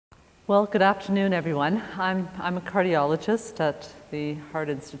Well, good afternoon, everyone. I'm a cardiologist at the Heart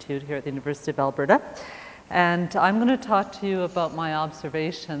Institute here at the University of Alberta, and I'm going to talk to you about my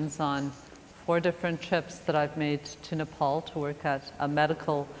observations on 4 different trips that I've made to Nepal to work at a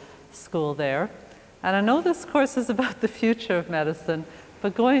medical school there. And I know this course is about the future of medicine,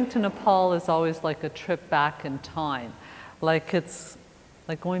 but going to Nepal is always like a trip back in time. Like it's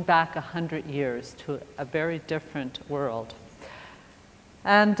like going back 100 years to a very different world.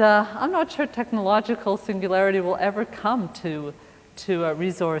 And I'm not sure technological singularity will ever come to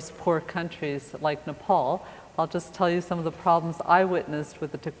resource-poor countries like Nepal. I'll just tell you some of the problems I witnessed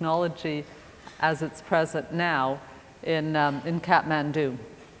with the technology as it's present now in Kathmandu.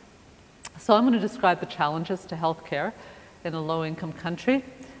 So I'm going to describe the challenges to healthcare in a low-income country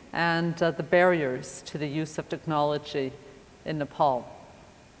and the barriers to the use of technology in Nepal.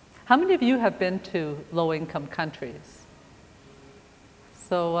 How many of you have been to low-income countries?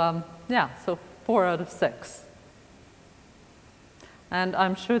 So, so 4 out of 6. And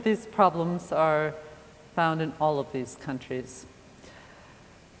I'm sure these problems are found in all of these countries.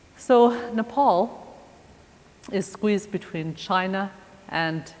 So Nepal is squeezed between China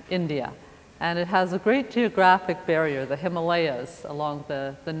and India. And it has a great geographic barrier, the Himalayas, along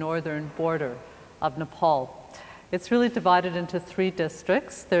the northern border of Nepal. It's really divided into 3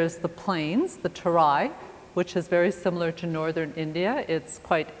 districts. There's the plains, the Terai, which is very similar to northern India. It's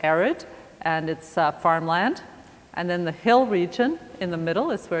quite arid and it's farmland. And then the hill region in the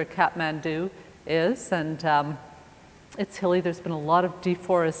middle is where Kathmandu is, and it's hilly. There's been a lot of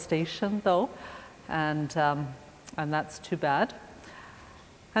deforestation though, and that's too bad.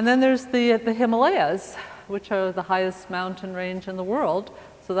 And then there's the Himalayas, which are the highest mountain range in the world.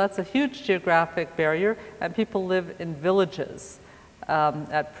 So that's a huge geographic barrier, and people live in villages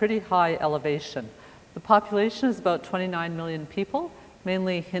at pretty high elevation. The population is about 29 million people,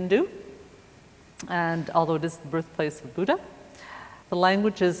 mainly Hindu, and although it is the birthplace of Buddha. The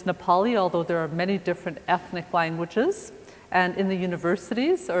language is Nepali, although there are many different ethnic languages. And in the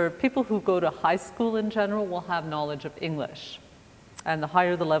universities, or people who go to high school in general, will have knowledge of English. And the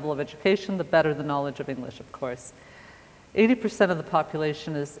higher the level of education, the better the knowledge of English, of course. 80% of the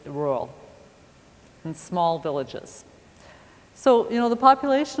population is rural, in small villages. So, the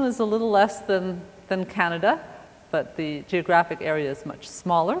population is a little less than Canada, but the geographic area is much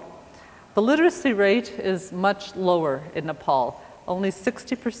smaller. The literacy rate is much lower in Nepal. Only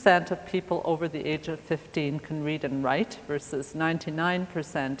 60% of people over the age of 15 can read and write versus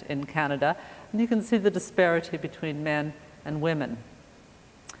 99% in Canada. And you can see the disparity between men and women.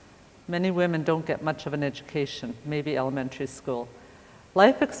 Many women don't get much of an education, maybe elementary school.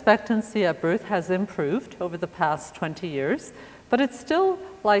 Life expectancy at birth has improved over the past 20 years, but it's still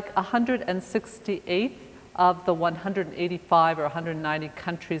like 168th of the 185 or 190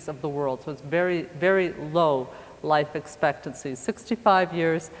 countries of the world. So it's very, very low life expectancy, 65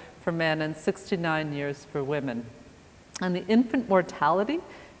 years for men and 69 years for women. And the infant mortality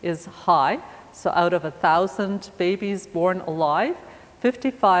is high. So out of 1,000 babies born alive,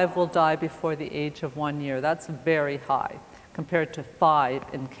 55 will die before the age of 1 year. That's very high compared to 5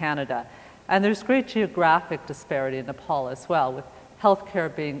 in Canada. And there's great geographic disparity in Nepal as well, with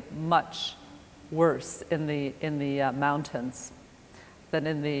healthcare being much worse in the mountains than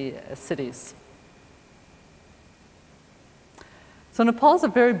in the cities. So Nepal is a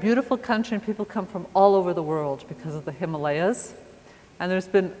very beautiful country, and people come from all over the world because of the Himalayas. And there's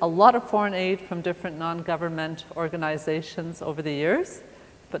been a lot of foreign aid from different non-government organizations over the years,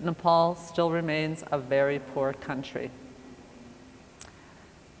 but Nepal still remains a very poor country.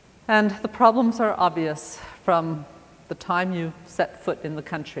 And the problems are obvious from the time you set foot in the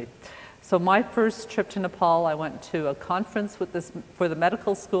country. So my first trip to Nepal, I went to a conference for the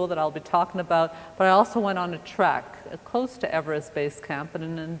medical school that I'll be talking about, but I also went on a trek close to Everest Base Camp in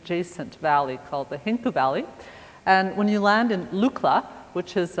an adjacent valley called the Hinku Valley. And when you land in Lukla,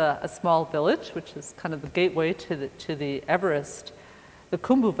 which is a small village, which is kind of the gateway to the Everest, the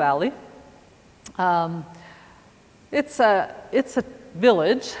Khumbu Valley, it's a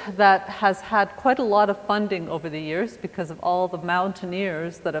village that has had quite a lot of funding over the years because of all the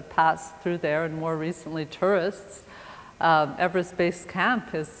mountaineers that have passed through there, and more recently tourists. Everest Base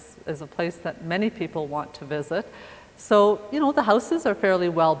Camp is a place that many people want to visit. So, the houses are fairly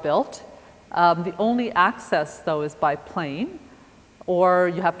well built. The only access, though, is by plane, or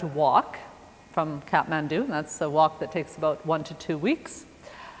you have to walk from Kathmandu. That's a walk that takes about 1 to 2 weeks.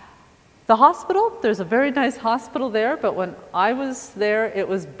 The hospital, there's a very nice hospital there, but when I was there, it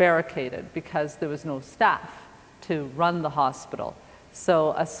was barricaded because there was no staff to run the hospital.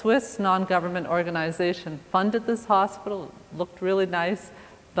 So a Swiss non-government organization funded this hospital. It looked really nice,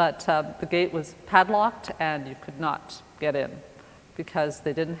 But the gate was padlocked and you could not get in because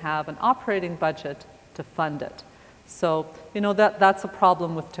they didn't have an operating budget to fund it. So, you know, that's a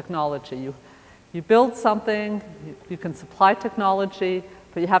problem with technology. You build something, you can supply technology,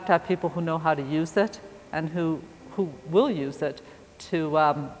 but you have to have people who know how to use it and who will use it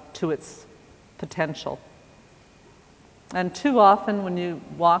to its potential. And too often when you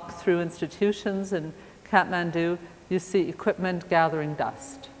walk through institutions in Kathmandu, you see equipment gathering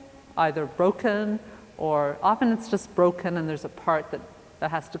dust, either broken or often it's just broken and there's a part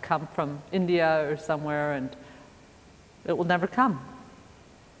that has to come from India or somewhere and it will never come.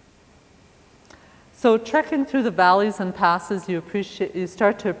 So trekking through the valleys and passes, you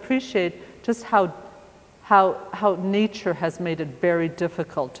start to appreciate just how nature has made it very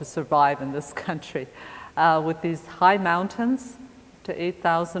difficult to survive in this country. With these high mountains to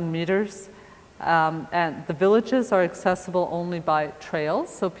 8,000 meters, and the villages are accessible only by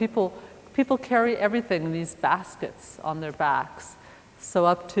trails. So people carry everything in these baskets on their backs. So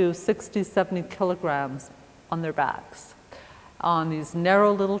up to 60, 70 kilograms on their backs. On these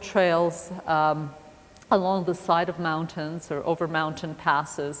narrow little trails along the side of mountains or over mountain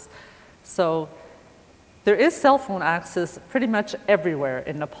passes. So there is cell phone access pretty much everywhere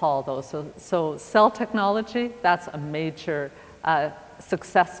in Nepal though. So cell technology, that's a major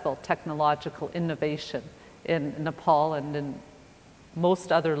successful technological innovation in Nepal and in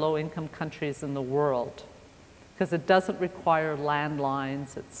most other low-income countries in the world. Because it doesn't require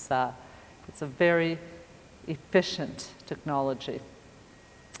landlines, it's a very efficient technology.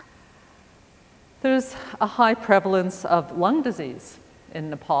 There's a high prevalence of lung disease in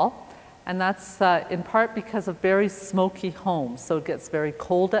Nepal, and that's in part because of very smoky homes. So it gets very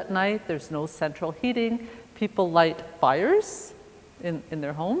cold at night, there's no central heating, people light fires in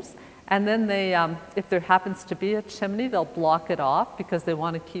their homes, and then they, if there happens to be a chimney, they'll block it off because they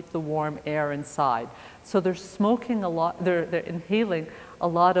want to keep the warm air inside. So they're smoking a lot, they're inhaling a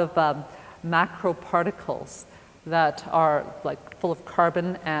lot of macro particles that are like full of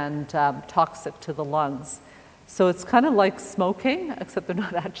carbon and toxic to the lungs. So it's kind of like smoking, except they're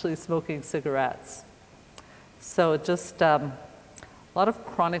not actually smoking cigarettes. So just a lot of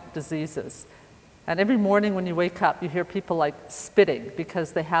chronic diseases. And every morning when you wake up, you hear people like spitting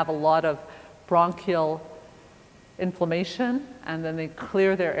because they have a lot of bronchial inflammation, and then they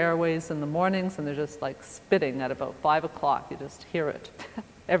clear their airways in the mornings and they're just like spitting at about 5 o'clock. You just hear it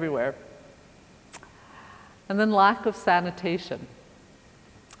everywhere. And then lack of sanitation.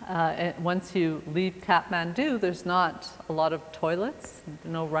 Once you leave Kathmandu, there's not a lot of toilets,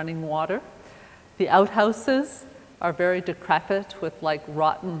 no running water. The outhouses are very decrepit with like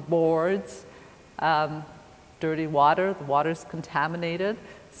rotten boards, dirty water, the water's contaminated.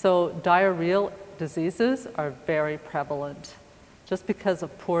 So diarrheal diseases are very prevalent just because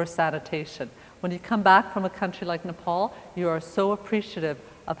of poor sanitation. When you come back from a country like Nepal, you are so appreciative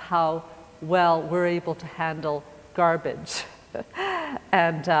of how well we're able to handle garbage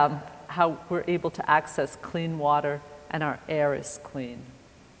and how we're able to access clean water and our air is clean.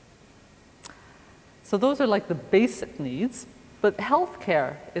 So those are like the basic needs, but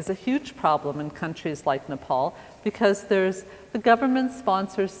healthcare is a huge problem in countries like Nepal because the government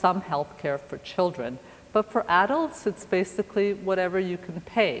sponsors some healthcare for children, but for adults it's basically whatever you can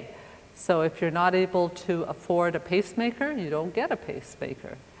pay. So if you're not able to afford a pacemaker, you don't get a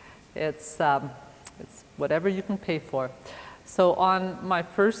pacemaker. It's whatever you can pay for. So on my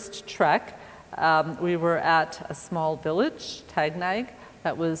first trek, we were at a small village, Tagnag,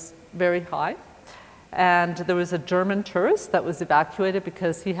 that was very high. And there was a German tourist that was evacuated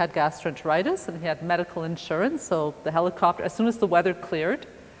because he had gastroenteritis and he had medical insurance. So the helicopter, as soon as the weather cleared,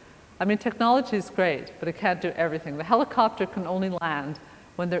 I mean, technology is great, but it can't do everything. The helicopter can only land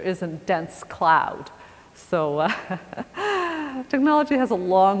when there isn't dense cloud. So technology has a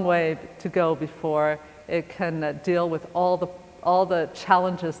long way to go before it can deal with all the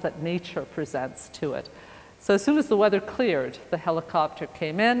challenges that nature presents to it. So as soon as the weather cleared, the helicopter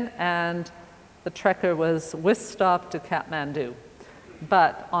came in and the trekker was whisked off to Kathmandu.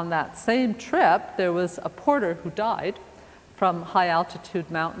 But on that same trip, there was a porter who died from high altitude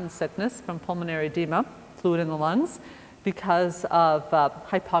mountain sickness, from pulmonary edema, fluid in the lungs, because of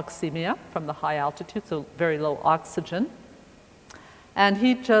hypoxemia from the high altitude, so very low oxygen. And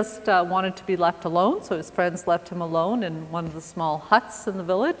he just wanted to be left alone, so his friends left him alone in one of the small huts in the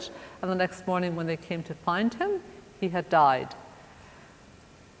village. And the next morning when they came to find him, he had died.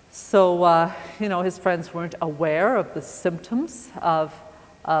 So, you know, his friends weren't aware of the symptoms of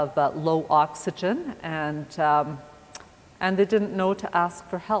low oxygen, and And they didn't know to ask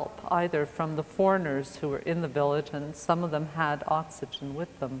for help either from the foreigners who were in the village, and some of them had oxygen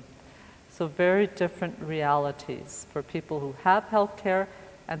with them. So very different realities for people who have health care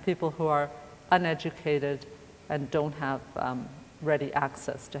and people who are uneducated and don't have ready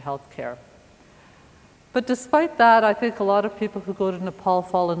access to health care. But despite that, I think a lot of people who go to Nepal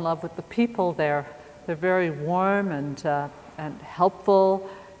fall in love with the people there. They're very warm and helpful.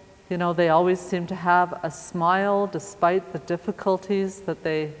 You know, they always seem to have a smile despite the difficulties that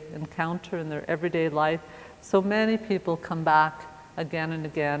they encounter in their everyday life. So many people come back again and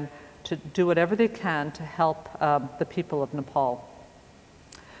again to do whatever they can to help the people of Nepal.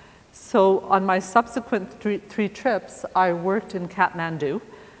 So on my subsequent three trips, I worked in Kathmandu,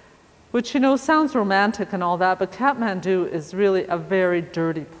 which, you know, sounds romantic and all that, but Kathmandu is really a very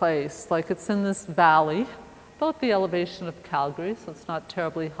dirty place. Like, it's in this valley, about the elevation of Calgary, so it's not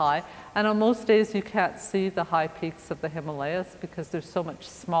terribly high. And on most days you can't see the high peaks of the Himalayas because there's so much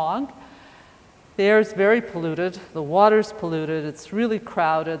smog. The air is very polluted, the water's polluted, it's really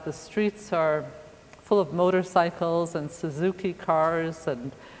crowded, the streets are full of motorcycles and Suzuki cars,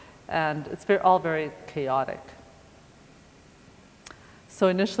 and it's all very chaotic. So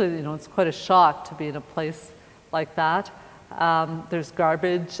initially, you know, it's quite a shock to be in a place like that. There's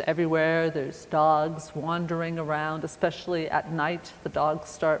garbage everywhere, there's dogs wandering around, especially at night. The dogs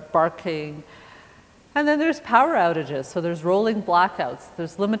start barking. And then there's power outages, so there's rolling blackouts.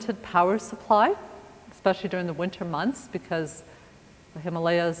 There's limited power supply, especially during the winter months, because the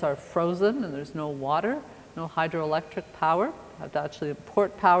Himalayas are frozen and there's no water, no hydroelectric power. You have to actually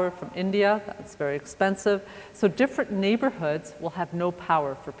import power from India. That's very expensive. So different neighborhoods will have no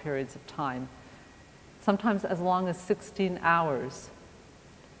power for periods of time, sometimes as long as 16 hours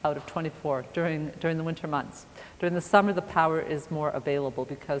out of 24 during the winter months. During the summer, the power is more available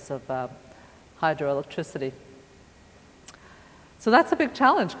because of hydroelectricity. So that's a big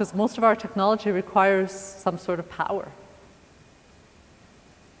challenge because most of our technology requires some sort of power.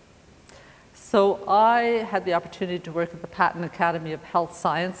 So I had the opportunity to work at the Patton Academy of Health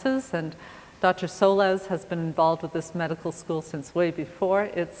Sciences, and Dr. Soles has been involved with this medical school since way before.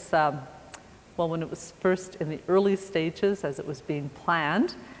 It's well, when it was first in the early stages as it was being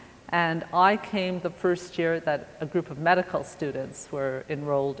planned, and I came the first year that a group of medical students were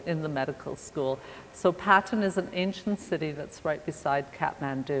enrolled in the medical school. So Patton is an ancient city that's right beside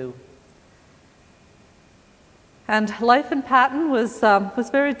Kathmandu. And life in Patton was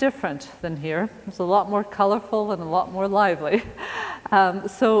very different than here. It was a lot more colorful and a lot more lively.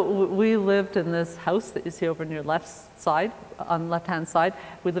 So we lived in this house that you see over on your left side, on the left-hand side.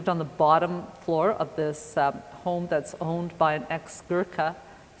 We lived on the bottom floor of this home that's owned by an ex-Gurkha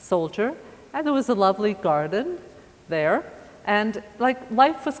soldier. And there was a lovely garden there. And like,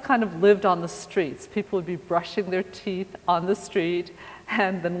 life was kind of lived on the streets. People would be brushing their teeth on the street,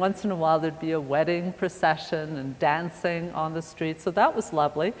 and then once in a while there'd be a wedding procession and dancing on the street. So that was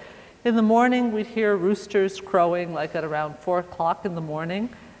lovely. In the morning we'd hear roosters crowing like at around 4 o'clock in the morning,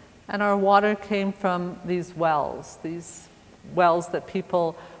 and our water came from these wells that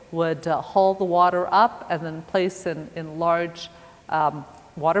people would haul the water up and then place in large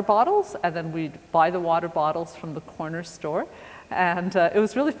water bottles, and then we'd buy the water bottles from the corner store. And it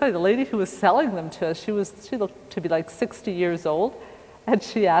was really funny. The lady who was selling them to us, she looked to be like 60 years old, and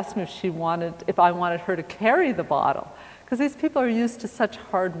she asked me if I wanted her to carry the bottle, because these people are used to such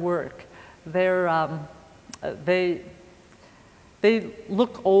hard work. They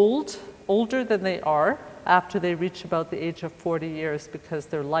look older than they are after they reach about the age of 40 years because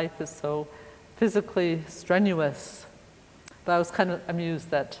their life is so physically strenuous. But I was kind of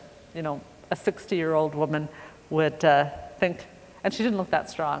amused that, you know, a 60-year-old woman would think, and she didn't look that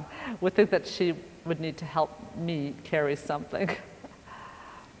strong, would think that she would need to help me carry something.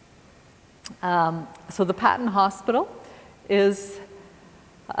 So the Patton Hospital is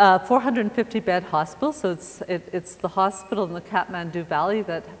a 450-bed hospital, so it's the hospital in the Kathmandu Valley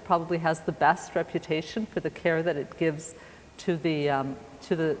that probably has the best reputation for the care that it gives to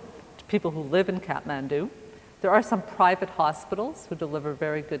the people who live in Kathmandu. There are some private hospitals who deliver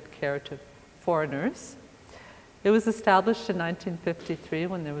very good care to foreigners. It was established in 1953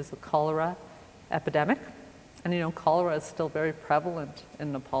 when there was a cholera epidemic. And you know, cholera is still very prevalent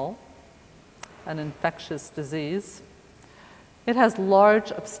in Nepal, an infectious disease. It has large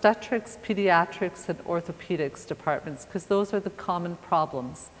obstetrics, pediatrics, and orthopedics departments because those are the common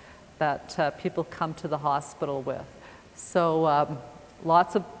problems that people come to the hospital with. So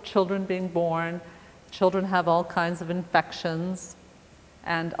lots of children being born. Children have all kinds of infections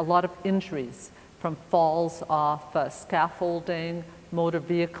and a lot of injuries from falls off scaffolding, motor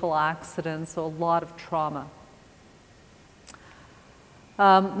vehicle accidents, so a lot of trauma.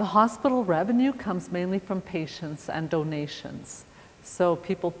 The hospital revenue comes mainly from patients and donations. So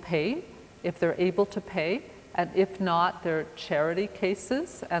people pay if they're able to pay, and if not, they're charity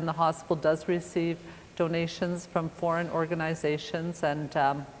cases, and the hospital does receive donations from foreign organizations and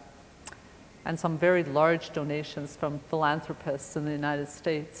some very large donations from philanthropists in the United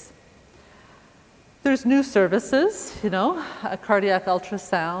States. There's new services, you know, a cardiac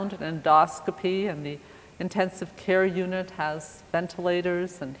ultrasound, an endoscopy, and the intensive care unit has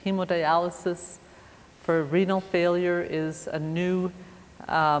ventilators, and hemodialysis for renal failure is a new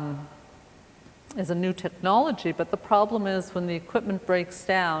technology, but the problem is when the equipment breaks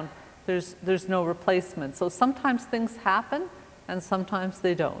down, there's no replacement. So sometimes things happen and sometimes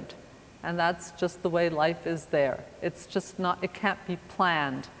they don't. And that's just the way life is there. It's just not, it can't be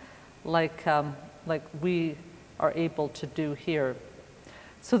planned like we are able to do here.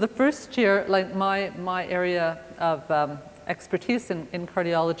 So the first year, like my area of expertise in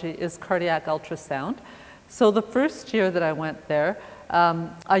cardiology is cardiac ultrasound. So the first year that I went there,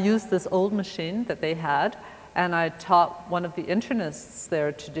 I used this old machine that they had, and I taught one of the internists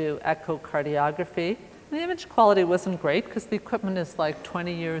there to do echocardiography. The image quality wasn't great because the equipment is like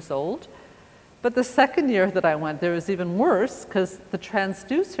 20 years old. But the second year that I went there was even worse because the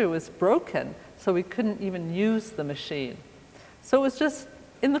transducer was broken, so we couldn't even use the machine. So it was just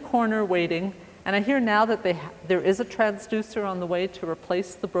in the corner waiting, and I hear now that there is a transducer on the way to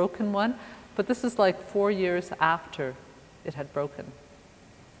replace the broken one, but this is like 4 years after it had broken.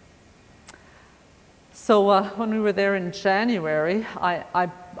 So when we were there in January,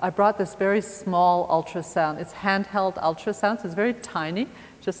 I brought this very small ultrasound. It's handheld ultrasound, so it's very tiny.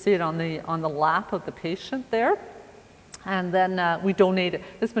 Just see it on the lap of the patient there. And then we donate it.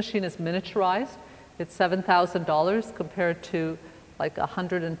 This machine is miniaturized. It's $7,000 compared to like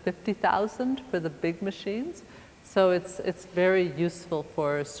 $150,000 for the big machines. So it's very useful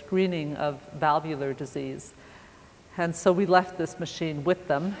for screening of valvular disease. And so we left this machine with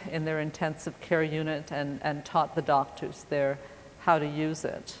them in their intensive care unit and taught the doctors there how to use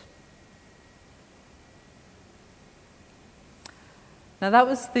it. Now that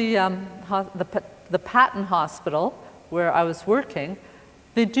was the Patton Hospital where I was working.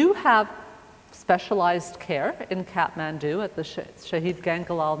 They do have specialized care in Kathmandu at the Shahid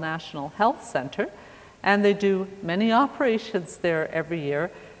Gangalal National Health Center, and they do many operations there every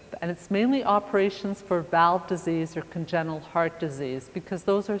year. And it's mainly operations for valve disease or congenital heart disease because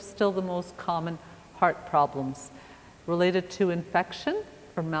those are still the most common heart problems related to infection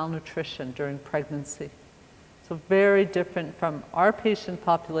or malnutrition during pregnancy. So very different from our patient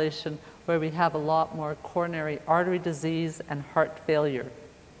population where we have a lot more coronary artery disease and heart failure.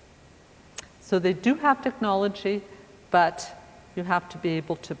 So they do have technology, but you have to be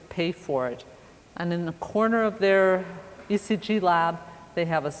able to pay for it. And in the corner of their ECG lab, they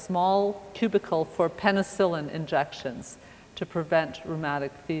have a small cubicle for penicillin injections to prevent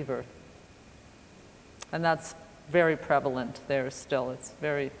rheumatic fever. And that's very prevalent there still. It's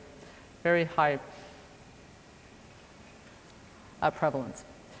very, very high prevalence.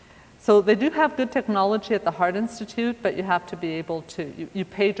 So they do have good technology at the Heart Institute, but you have to be able to, you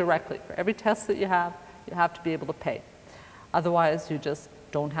pay directly. For every test that you have to be able to pay. Otherwise, you just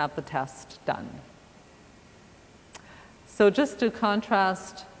don't have the test done. So just to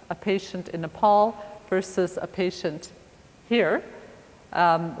contrast a patient in Nepal versus a patient here,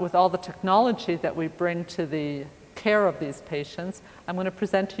 with all the technology that we bring to the care of these patients, I'm going to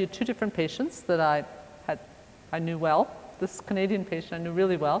present to you two different patients that I knew well. This Canadian patient I knew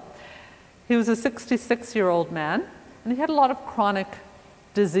really well. He was a 66-year-old man, and he had a lot of chronic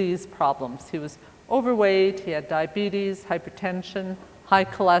disease problems. He was overweight, he had diabetes, hypertension, high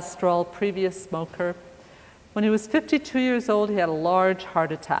cholesterol, previous smoker. When he was 52 years old, he had a large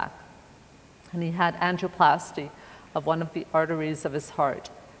heart attack, and he had angioplasty of one of the arteries of his heart.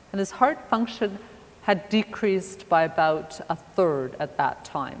 And his heart function had decreased by about a third at that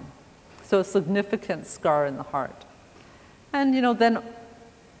time. So a significant scar in the heart. And then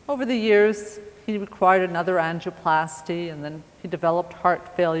over the years, he required another angioplasty, and then he developed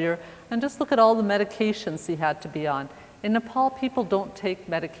heart failure. And just look at all the medications he had to be on. In Nepal, people don't take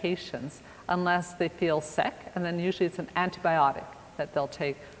medications unless they feel sick, and then usually it's an antibiotic that they'll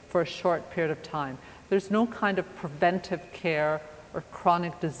take for a short period of time. There's no kind of preventive care or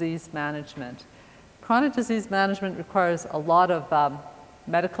chronic disease management. Chronic disease management requires a lot of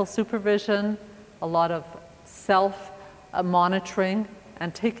medical supervision, a lot of self-monitoring,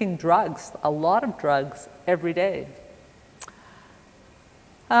 and taking drugs, a lot of drugs, every day.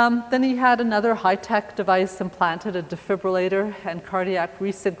 Then he had another high-tech device implanted, a defibrillator and cardiac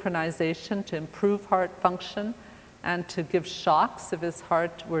resynchronization to improve heart function. and to give shocks if his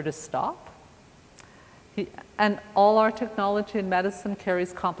heart were to stop. And all our technology in medicine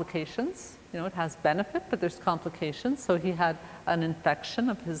carries complications. You know, it has benefit, but there's complications. So he had an infection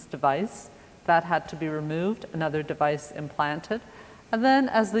of his device. That had to be removed, another device implanted. And then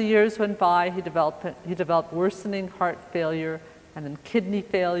as the years went by, he developed worsening heart failure and then kidney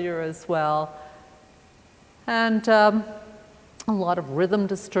failure as well. And a lot of rhythm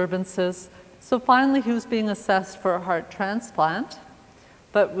disturbances. So finally he was being assessed for a heart transplant,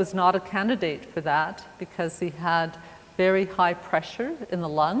 but was not a candidate for that because he had very high pressure in the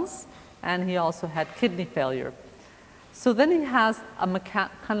lungs and he also had kidney failure. So then he has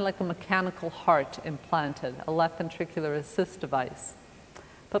kind of like a mechanical heart implanted, a left ventricular assist device.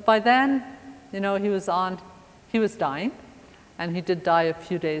 But by then, you know, he was dying, and he did die a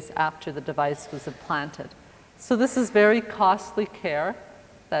few days after the device was implanted. So this is very costly care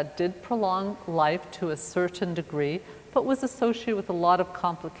that did prolong life to a certain degree, but was associated with a lot of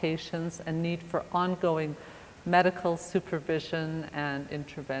complications and need for ongoing medical supervision and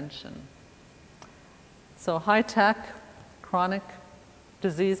intervention. So high-tech, chronic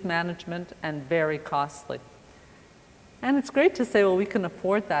disease management, and very costly. And it's great to say, well, we can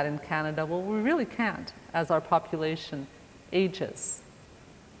afford that in Canada. Well, we really can't as our population ages.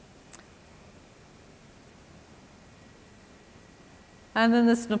 And then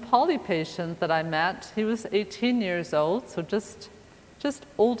this Nepali patient that I met, he was 18 years old, so just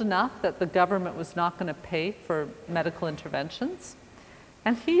old enough that the government was not going to pay for medical interventions.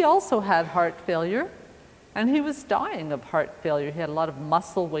 And he also had heart failure, and he was dying of heart failure. He had a lot of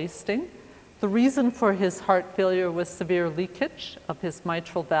muscle wasting. The reason for his heart failure was severe leakage of his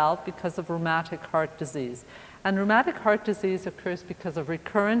mitral valve because of rheumatic heart disease. And rheumatic heart disease occurs because of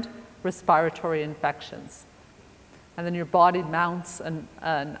recurrent respiratory infections. And then your body mounts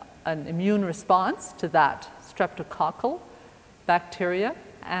an immune response to that streptococcal bacteria.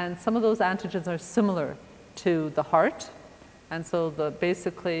 And some of those antigens are similar to the heart. And so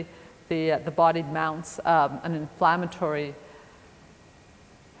basically the body mounts an inflammatory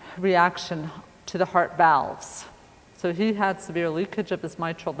reaction to the heart valves. So he had severe leakage of his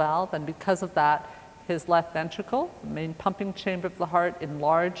mitral valve, and because of that, his left ventricle, the main pumping chamber of the heart,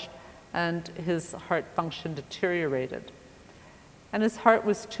 enlarged, and his heart function deteriorated. And his heart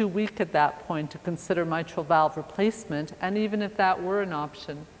was too weak at that point to consider mitral valve replacement, and even if that were an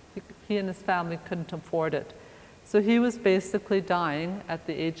option, he and his family couldn't afford it. So he was basically dying at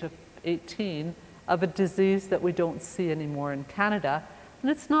the age of 18 of a disease that we don't see anymore in Canada. And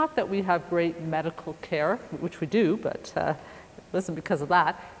it's not that we have great medical care, which we do, but it wasn't because of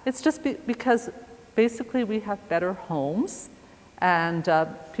that. It's just because basically we have better homes, and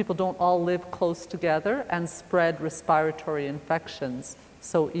people don't all live close together and spread respiratory infections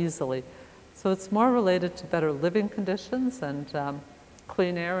so easily. So it's more related to better living conditions and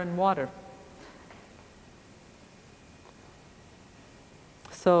clean air and water.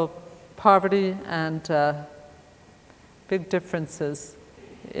 So poverty and big differences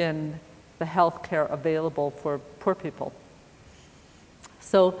in the health care available for poor people.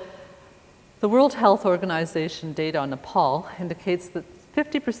 So the World Health Organization data on Nepal indicates that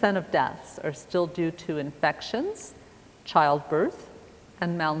 50% of deaths are still due to infections, childbirth,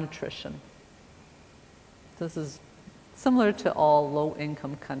 and malnutrition. This is similar to all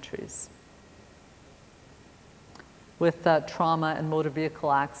low-income countries, with trauma and motor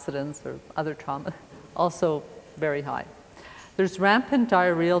vehicle accidents or other trauma also very high. There's rampant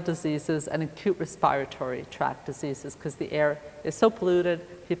diarrheal diseases and acute respiratory tract diseases because the air is so polluted,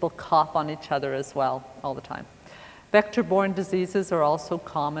 people cough on each other as well all the time. Vector-borne diseases are also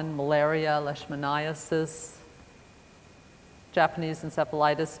common: malaria, leishmaniasis, Japanese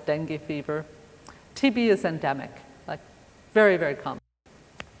encephalitis, dengue fever. TB is endemic, like very, very common.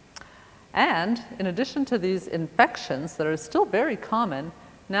 And in addition to these infections that are still very common,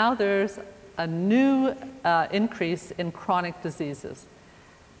 now there's a new increase in chronic diseases.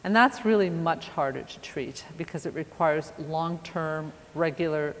 And that's really much harder to treat because it requires long-term,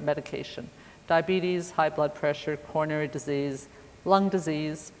 regular medication. Diabetes, high blood pressure, coronary disease, lung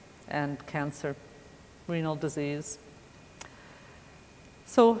disease, and cancer, renal disease.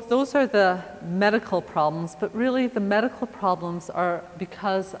 So those are the medical problems, but really the medical problems are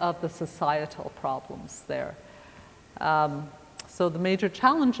because of the societal problems there. So the major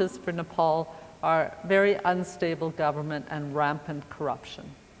challenges for Nepal are very unstable government and rampant corruption.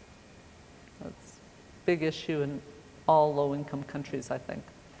 That's a big issue in all low-income countries, I think.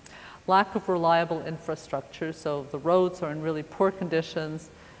 Lack of reliable infrastructure, so the roads are in really poor conditions.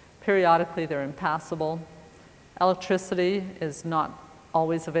 Periodically, they're impassable. Electricity is not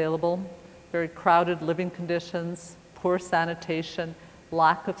always available. very crowded living conditions, poor sanitation,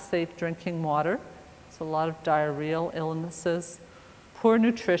 lack of safe drinking water, so a lot of diarrheal illnesses, poor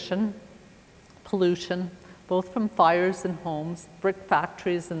nutrition, pollution, both from fires in homes, brick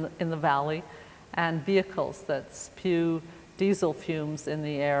factories in the valley, and vehicles that spew diesel fumes in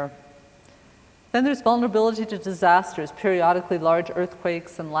the air. Then there's vulnerability to disasters. Periodically, large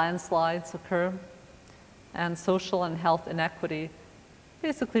earthquakes and landslides occur, and social and health inequity,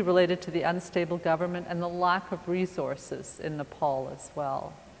 basically related to the unstable government and the lack of resources in Nepal as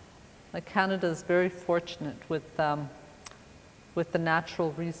well. Like Canada is very fortunate with the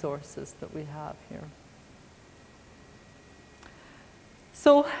natural resources that we have here.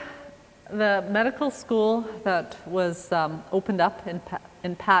 So the medical school that was opened up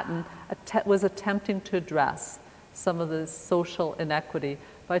in Patan was attempting to address some of the social inequity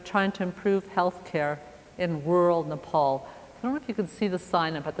by trying to improve health care in rural Nepal. I don't know if you can see the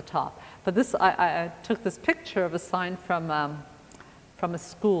sign up at the top, but this, I took this picture of a sign from a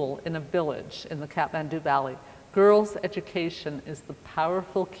school in a village in the Kathmandu Valley. Girls' education is the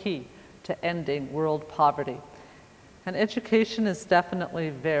powerful key to ending world poverty. And education is definitely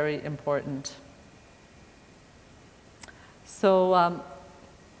very important. So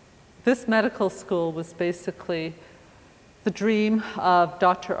this medical school was basically the dream of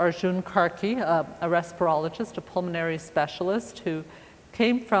Dr. Arjun Karki, a respirologist, a pulmonary specialist who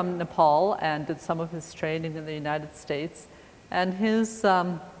came from Nepal and did some of his training in the United States. And his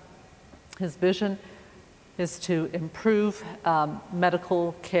vision is to improve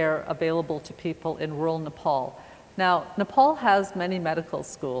medical care available to people in rural Nepal. Now, Nepal has many medical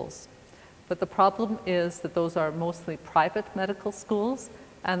schools, but the problem is that those are mostly private medical schools,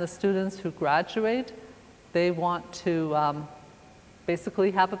 and the students who graduate, they want to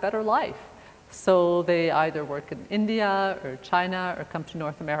basically have a better life. So they either work in India or China or come to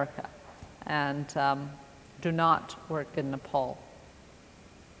North America and do not work in Nepal.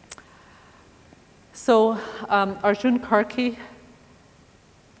 So Arjun Karki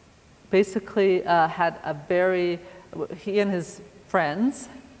basically he and his friends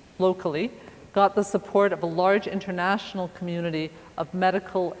locally got the support of a large international community of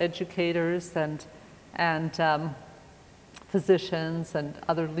medical educators and physicians and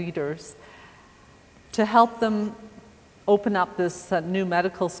other leaders to help them open up this new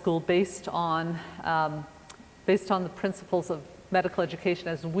medical school based on the principles of medical education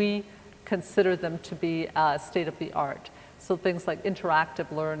as we consider them to be state of the art. So things like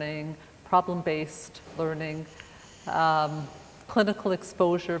interactive learning, problem-based learning, clinical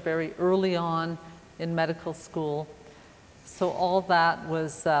exposure very early on in medical school. So all that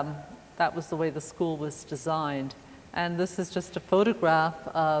was the way the school was designed. And this is just a photograph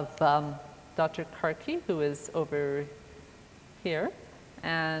of Dr. Karki, who is over here.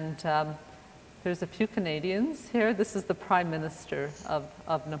 And there's a few Canadians here. This is the Prime Minister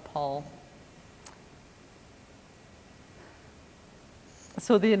of Nepal.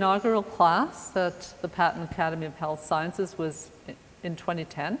 So the inaugural class at the Patan Academy of Health Sciences was in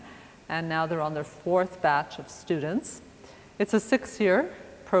 2010, and now they're on their 4th batch of students. It's a 6-year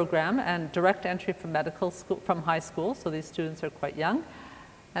program and direct entry from medical school, from high school, so these students are quite young.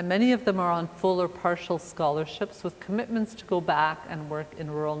 And many of them are on full or partial scholarships with commitments to go back and work in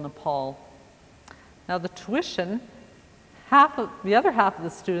rural Nepal. Now the tuition, the other half of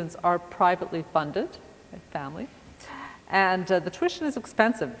the students are privately funded by family. And the tuition is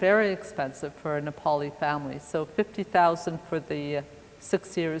expensive, very expensive for a Nepali family. So $50,000 for the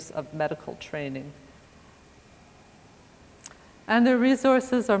 6 years of medical training. And their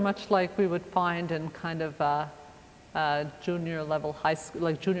resources are much like we would find in kind of junior level high school,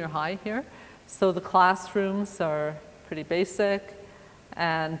 like junior high here. So the classrooms are pretty basic,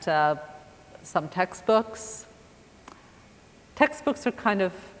 and some textbooks. Textbooks are kind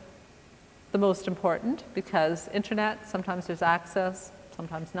of the most important because internet, sometimes there's access,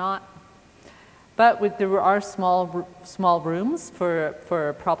 sometimes not. But there are small rooms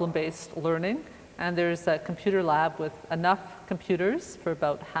for problem-based learning, and there's a computer lab with enough computers for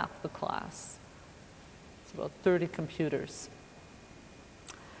about half the class. It's about 30 computers.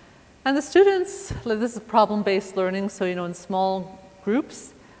 And the students, this is problem-based learning, so in small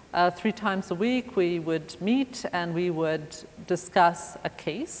groups, 3 times a week we would meet and we would discuss a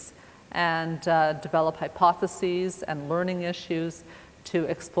case and develop hypotheses and learning issues to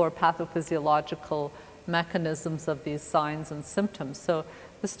explore pathophysiological mechanisms of these signs and symptoms. So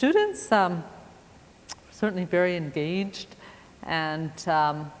the students certainly very engaged and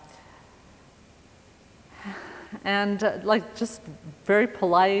like just very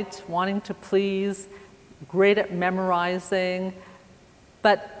polite, wanting to please, great at memorizing,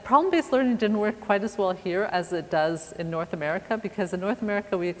 But problem-based learning didn't work quite as well here as it does in North America, because in North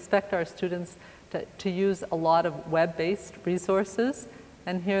America we expect our students to use a lot of web-based resources,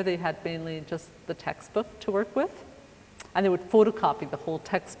 and here they had mainly just the textbook to work with, and they would photocopy the whole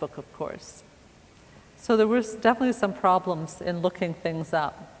textbook, of course. So there was definitely some problems in looking things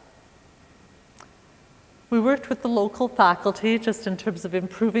up. We worked with the local faculty just in terms of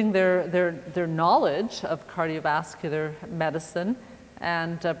improving their knowledge of cardiovascular medicine,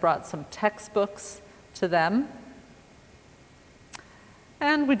 and brought some textbooks to them.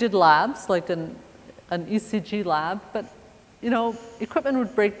 And we did labs, like an ECG lab, but you know, equipment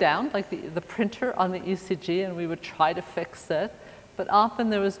would break down, like the printer on the ECG, and we would try to fix it. But often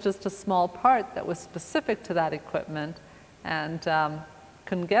there was just a small part that was specific to that equipment, and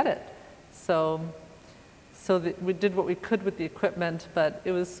couldn't get it. So we did what we could with the equipment, but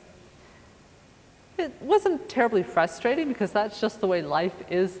it wasn't terribly frustrating, because that's just the way life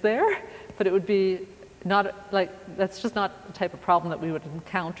is there. But it would be not like, that's just not the type of problem that we would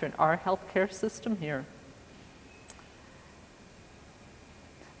encounter in our healthcare system here.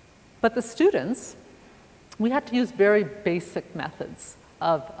 But the students, we had to use very basic methods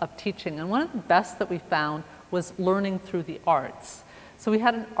of teaching. And one of the best that we found was learning through the arts. So we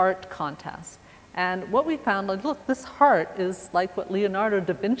had an art contest. And what we found, like, look, this heart is like what Leonardo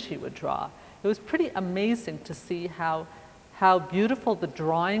da Vinci would draw. It was pretty amazing to see how beautiful the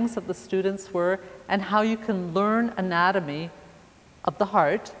drawings of the students were, and how you can learn anatomy of the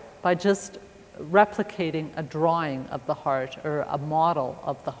heart by just replicating a drawing of the heart or a model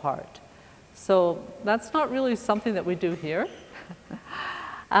of the heart. So that's not really something that we do here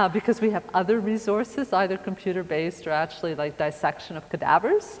because we have other resources, either computer-based or actually like dissection of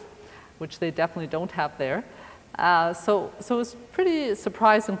cadavers, which they definitely don't have there. So it was pretty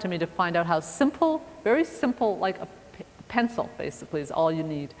surprising to me to find out how simple, very simple, like a pencil basically is all you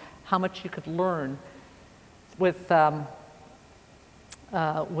need, how much you could learn with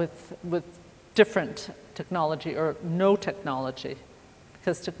different technology or no technology,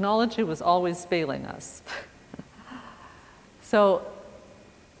 because technology was always failing us. So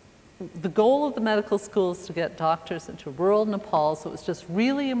the goal of the medical school is to get doctors into rural Nepal, so it was just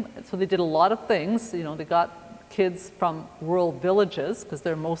really, so they did a lot of things. You know, they got kids from rural villages, because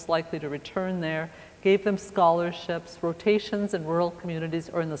they're most likely to return there, gave them scholarships, rotations in rural communities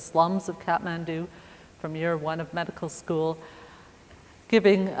or in the slums of Kathmandu from year one of medical school,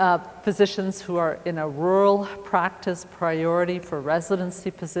 giving physicians who are in a rural practice priority for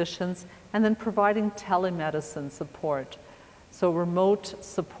residency positions, and then providing telemedicine support. So remote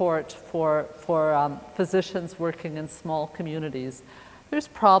support for physicians working in small communities. There's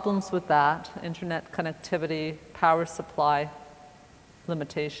problems with that, internet connectivity, power supply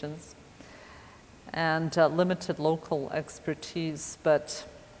limitations, and limited local expertise, but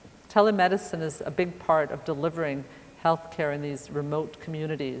telemedicine is a big part of delivering healthcare in these remote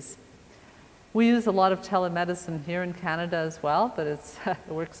communities. We use a lot of telemedicine here in Canada as well, but it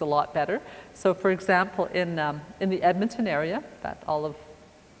works a lot better. So for example, in the Edmonton area, all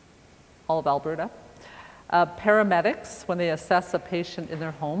of Alberta, paramedics, when they assess a patient in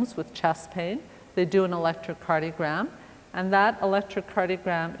their homes with chest pain, they do an electrocardiogram, and that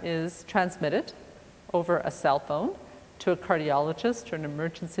electrocardiogram is transmitted over a cell phone to a cardiologist or an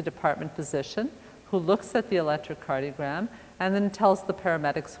emergency department physician, who looks at the electrocardiogram and then tells the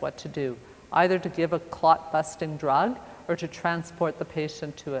paramedics what to do, either to give a clot-busting drug or to transport the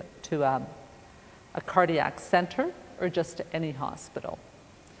patient to a cardiac center or just to any hospital.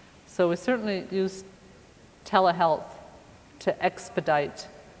 So we certainly use telehealth to expedite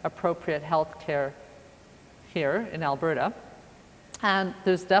appropriate health care here in Alberta. And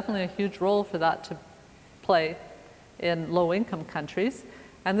there's definitely a huge role for that to play in low-income countries.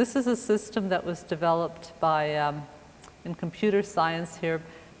 And this is a system that was developed by, in computer science here,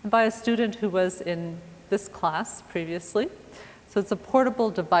 by a student who was in this class previously. So it's a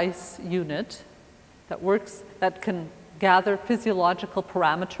portable device unit that works, that can gather physiological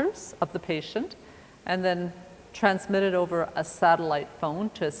parameters of the patient and then transmit it over a satellite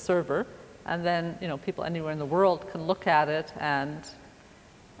phone to a server. And then, you know, people anywhere in the world can look at it and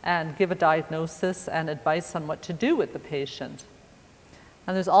give a diagnosis and advice on what to do with the patient.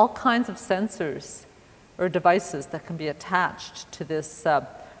 And there's all kinds of sensors or devices that can be attached to this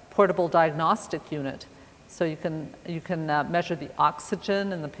portable diagnostic unit. So you can measure the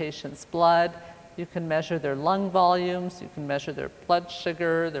oxygen in the patient's blood, you can measure their lung volumes, you can measure their blood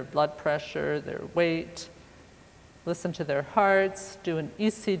sugar, their blood pressure, their weight, listen to their hearts, do an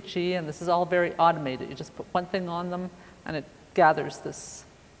ECG, and this is all very automated. You just put one thing on them and it gathers this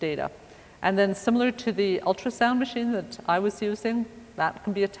data. And then similar to the ultrasound machine that I was using, that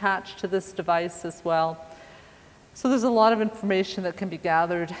can be attached to this device as well. So there's a lot of information that can be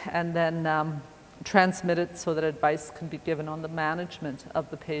gathered and then transmitted so that advice can be given on the management of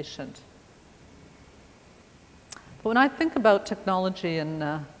the patient. But when I think about technology in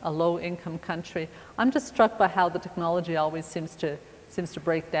a low-income country, I'm just struck by how the technology always seems to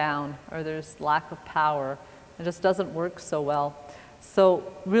break down, or there's lack of power. It just doesn't work so well. So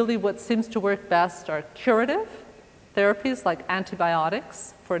really what seems to work best are curative therapies like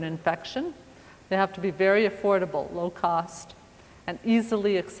antibiotics for an infection. They have to be very affordable, low cost, and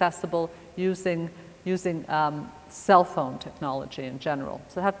easily accessible using cell phone technology in general.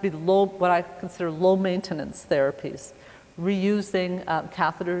 So they have to be what I consider low maintenance therapies. Reusing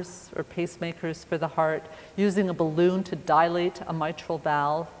catheters or pacemakers for the heart, using a balloon to dilate a mitral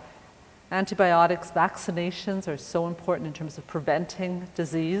valve. Antibiotics, vaccinations are so important in terms of preventing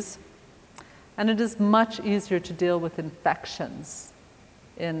disease. And it is much easier to deal with infections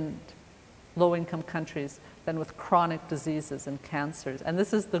in low-income countries than with chronic diseases and cancers. And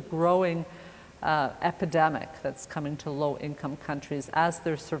this is the growing epidemic that's coming to low-income countries as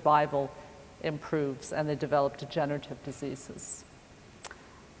their survival improves and they develop degenerative diseases.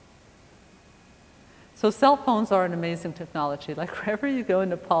 So cell phones are an amazing technology. Like wherever you go in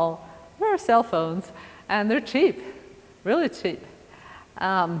Nepal, there are cell phones, and they're cheap, really cheap.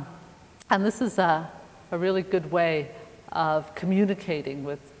 And this is a really good way of communicating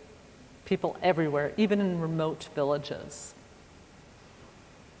with people everywhere, even in remote villages.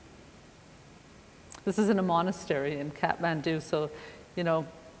 This is in a monastery in Kathmandu, so, you know,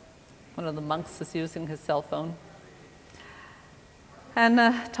 one of the monks is using his cell phone. And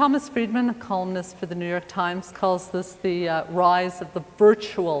Thomas Friedman, a columnist for the New York Times, calls this the rise of the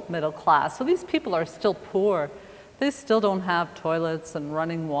virtual middle class. So these people are still poor. They still don't have toilets and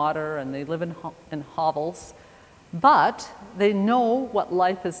running water, and they live in hovels. But they know what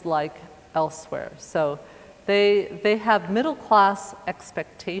life is like elsewhere. So they have middle class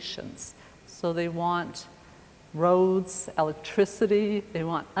expectations. So they want roads, electricity, they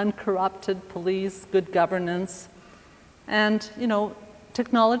want uncorrupted police, good governance. And, you know,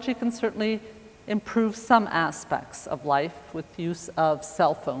 technology can certainly improve some aspects of life with use of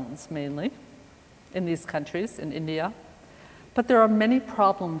cell phones mainly in these countries, in India. But there are many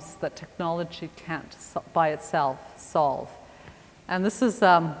problems that technology can't by itself solve. And this is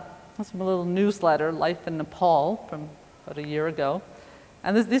from a little newsletter, Life in Nepal, from about a year ago.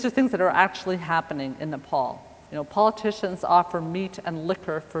 And these are things that are actually happening in Nepal. You know, politicians offer meat and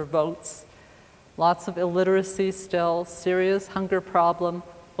liquor for votes. Lots of illiteracy still, serious hunger problem,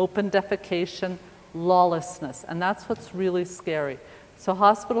 open defecation, lawlessness. And that's what's really scary. So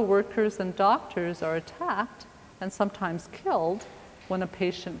hospital workers and doctors are attacked and sometimes killed when a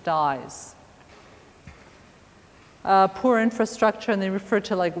patient dies. Poor infrastructure, and they refer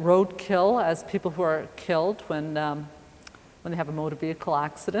to like roadkill as people who are killed when they have a motor vehicle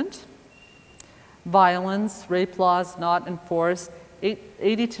accident. Violence, rape laws not enforced,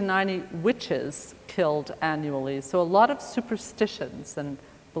 80 to 90 witches killed annually. So a lot of superstitions and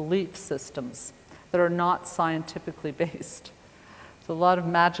belief systems that are not scientifically based. So a lot of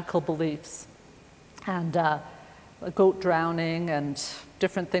magical beliefs. And goat drowning and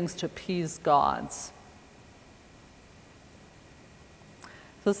different things to appease gods.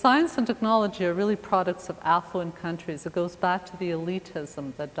 So science and technology are really products of affluent countries. It goes back to the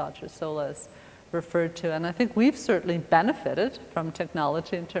elitism that Dr. Solis referred to. And I think we've certainly benefited from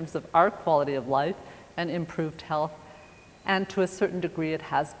technology in terms of our quality of life and improved health. And to a certain degree, it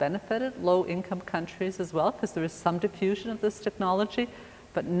has benefited low-income countries as well, because there is some diffusion of this technology,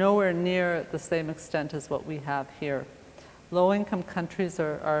 but nowhere near the same extent as what we have here. Low-income countries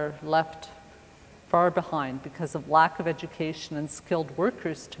are left far behind because of lack of education and skilled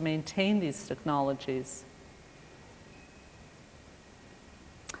workers to maintain these technologies.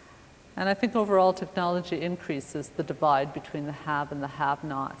 And I think overall technology increases the divide between the have and the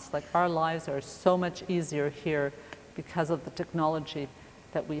have-nots. Like our lives are so much easier here because of the technology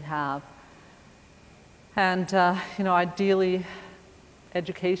that we have. And you know, ideally,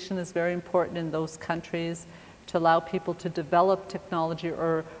 education is very important in those countries to allow people to develop technology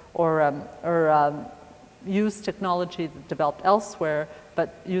or use technology developed elsewhere,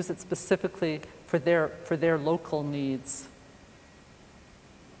 but use it specifically for their local needs.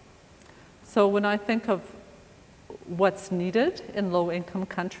 So when I think of what's needed in low-income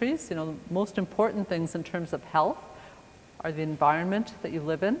countries, you know, the most important things in terms of health are the environment that you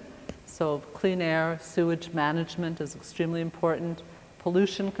live in. So clean air, sewage management is extremely important,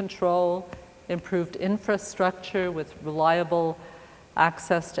 pollution control, improved infrastructure with reliable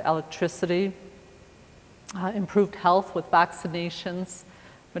access to electricity, improved health with vaccinations,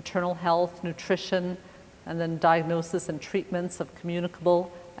 maternal health, nutrition, and then diagnosis and treatments of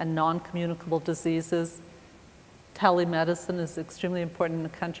communicable and non-communicable diseases. Telemedicine is extremely important in a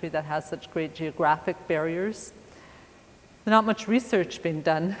country that has such great geographic barriers. There's not much research being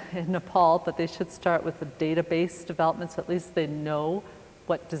done in Nepal, but they should start with the database development, so at least they know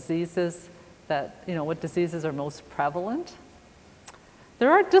what diseases what diseases are most prevalent.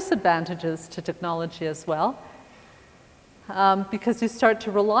 There are disadvantages to technology as well, because you start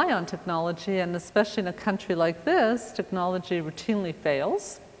to rely on technology, and especially in a country like this, technology routinely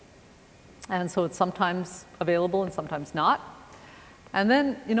fails. And so it's sometimes available and sometimes not. And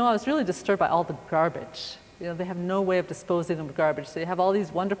then, I was really disturbed by all the garbage. They have no way of disposing of garbage. So you have all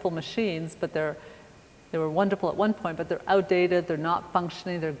these wonderful machines, but they were wonderful at one point, but they're outdated, they're not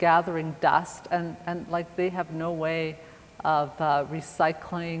functioning, they're gathering dust, and like they have no way of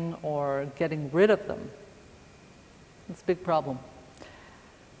recycling or getting rid of them. It's a big problem.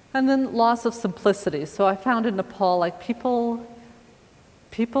 And then loss of simplicity. So I found in Nepal, like people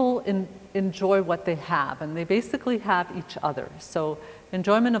enjoy what they have, and they basically have each other. So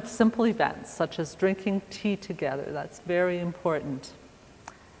enjoyment of simple events, such as drinking tea together, that's very important.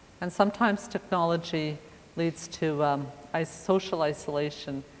 And sometimes technology leads to social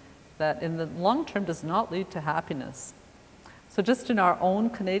isolation that in the long term does not lead to happiness. So just in our own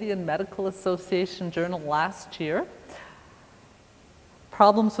Canadian Medical Association journal last year,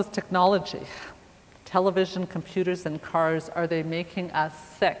 problems with technology. Television, computers, and cars, are they making us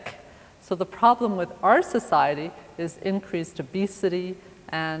sick? So the problem with our society is increased obesity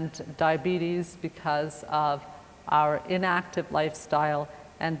and diabetes because of our inactive lifestyle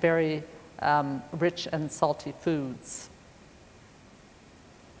and very rich and salty foods.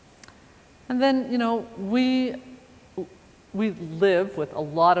 And then, we live with a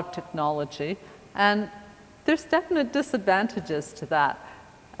lot of technology, and there's definite disadvantages to that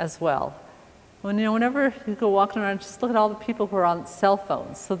as well. Whenever you go walking around, just look at all the people who are on cell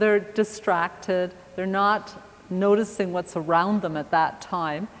phones. So they're distracted, they're not noticing what's around them at that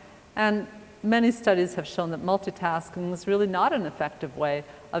time. And many studies have shown that multitasking is really not an effective way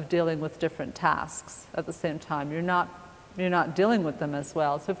of dealing with different tasks at the same time. You're not dealing with them as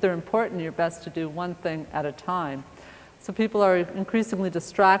well. So if they're important, you're best to do one thing at a time. So people are increasingly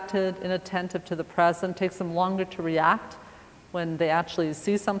distracted, inattentive to the present, takes them longer to react when they actually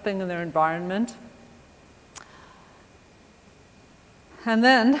see something in their environment. And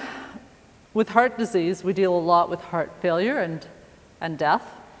then, with heart disease, we deal a lot with heart failure and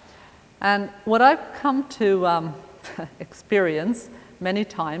death. And what I've come to experience many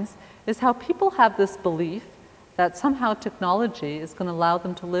times is how people have this belief that somehow technology is going to allow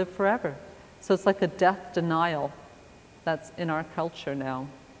them to live forever. So it's like a death denial that's in our culture now.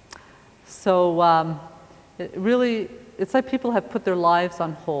 So it's like people have put their lives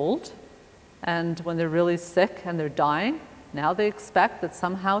on hold, and when they're really sick and they're dying, now they expect that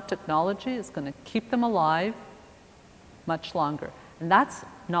somehow technology is going to keep them alive much longer. And that's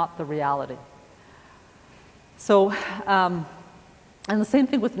not the reality. So, and the same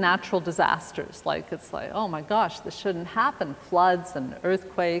thing with natural disasters. It's like, oh my gosh, this shouldn't happen. Floods and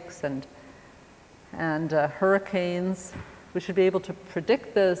earthquakes and hurricanes. We should be able to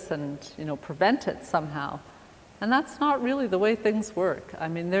predict this and prevent it somehow. And that's not really the way things work. I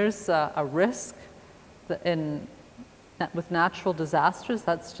mean, there's a risk with natural disasters.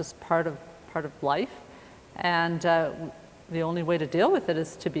 That's just part of life. And the only way to deal with it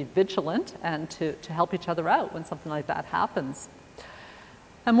is to be vigilant and to help each other out when something like that happens.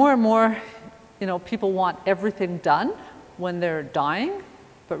 And more, people want everything done when they're dying,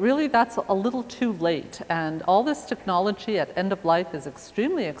 but really that's a little too late. And all this technology at end of life is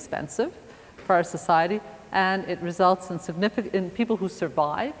extremely expensive for our society, and it results in people who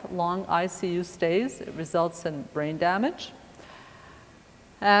survive long ICU stays. It results in brain damage.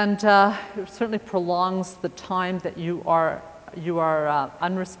 And it certainly prolongs the time that you are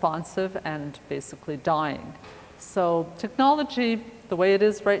unresponsive and basically dying. So technology, the way it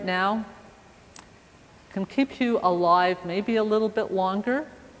is right now, can keep you alive maybe a little bit longer,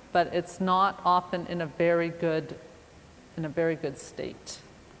 but it's not often in a very good state.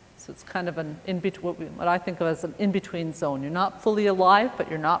 So it's kind of an in-between, what I think of as an in-between zone. You're not fully alive, but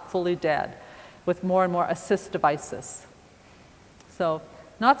you're not fully dead, with more and more assist devices. So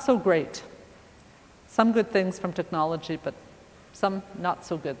not so great. Some good things from technology, but some not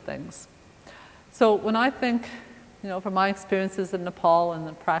so good things. So when I think, from my experiences in Nepal and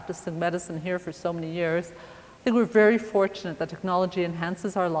then practicing medicine here for so many years, I think we're very fortunate that technology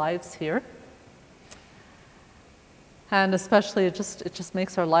enhances our lives here. And especially, it just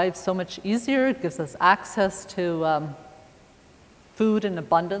makes our lives so much easier. It gives us access to food in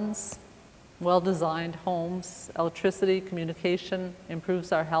abundance, well-designed homes, electricity, communication,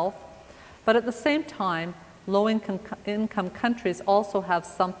 improves our health. But at the same time, low-income countries also have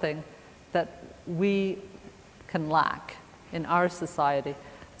something that we can lack in our society.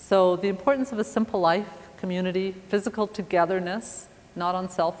 So the importance of a simple life, community, physical togetherness, not on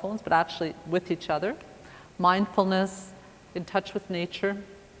cell phones, but actually with each other, mindfulness, in touch with nature.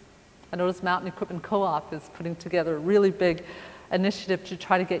 I notice Mountain Equipment Co-op is putting together a really big initiative to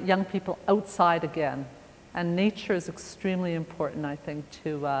try to get young people outside again. And nature is extremely important, I think,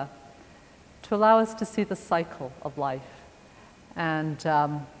 to allow us to see the cycle of life. And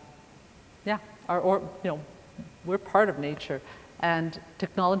yeah, we're part of nature. And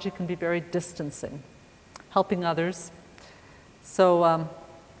technology can be very distancing, helping others. So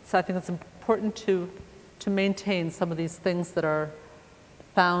I think it's important to maintain some of these things that are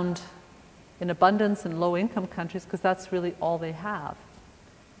found in abundance in low-income countries, because that's really all they have.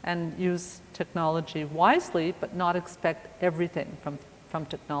 And use technology wisely, but not expect everything from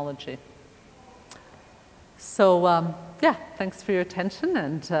technology. So yeah, thanks for your attention,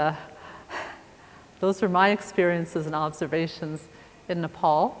 and those are my experiences and observations in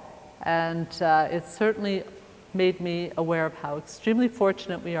Nepal. And it certainly made me aware of how extremely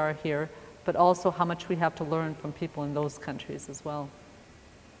fortunate we are here, but also how much we have to learn from people in those countries as well.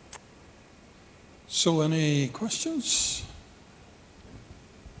 So any questions?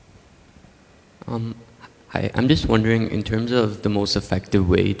 Hi, I'm just wondering, in terms of the most effective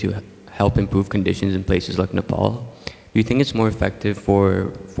way to help improve conditions in places like Nepal, do you think it's more effective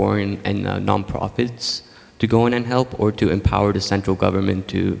for foreign and nonprofits to go in and help, or to empower the central government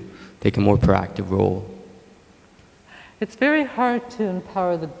to take a more proactive role? It's very hard to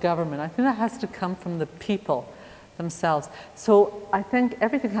empower the government. I think that has to come from the people themselves. So I think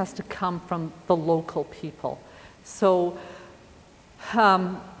everything has to come from the local people. So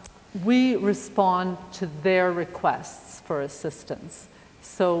we respond to their requests for assistance.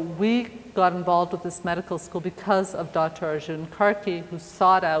 So we got involved with this medical school because of Dr. Arjun Karki, who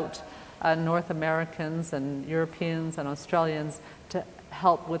sought out North Americans and Europeans and Australians to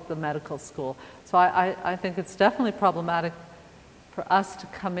help with the medical school. So I think it's definitely problematic for us to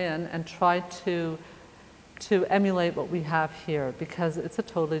come in and try to emulate what we have here, because it's a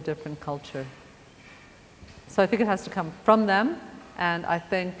totally different culture. So I think it has to come from them, and I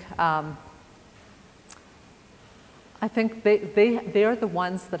think they are the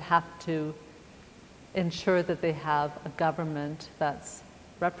ones that have to ensure that they have a government that's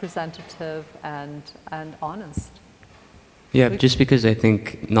representative and honest. Yeah, just because I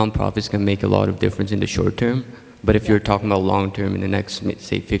think nonprofits can make a lot of difference in the short term, but if you're talking about long term in the next,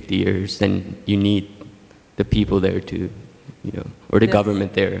 say, 50 years, then you need the people there to, or the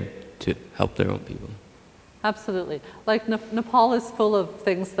government there to help their own people. Absolutely. Like Nepal is full of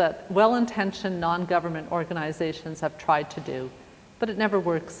things that well-intentioned non-government organizations have tried to do, but it never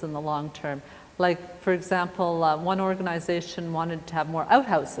works in the long term. Like, for example, one organization wanted to have more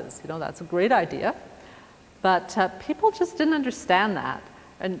outhouses. That's a great idea, but people just didn't understand that.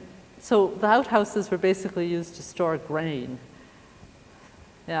 And so the outhouses were basically used to store grain.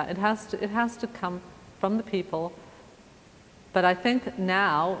 Yeah, it has to come from the people. But I think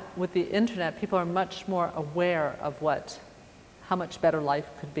now, with the internet, people are much more aware of how much better life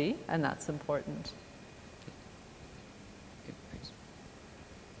could be, and that's important. Okay, thanks.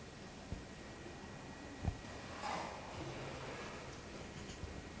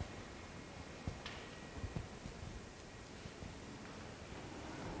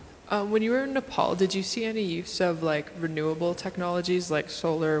 When you were in Nepal, did you see any use of renewable technologies like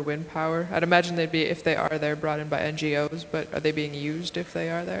solar or wind power? I'd imagine they'd be, if they are there, brought in by NGOs, but are they being used if they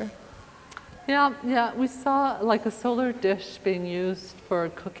are there? Yeah, we saw a solar dish being used for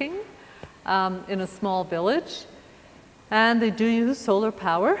cooking in a small village, and they do use solar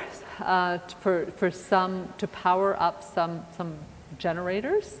power to power up some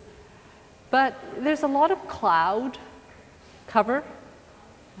generators. But there's a lot of cloud cover.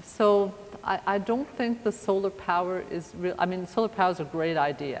 So I don't think the solar power is real. I mean, solar power is a great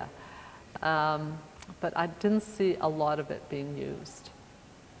idea, but I didn't see a lot of it being used.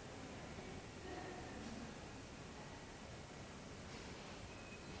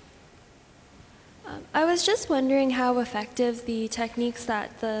 I was just wondering how effective the techniques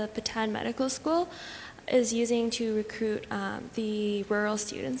that the Bataan Medical School is using to recruit the rural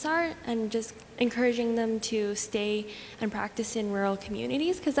students are, and just encouraging them to stay and practice in rural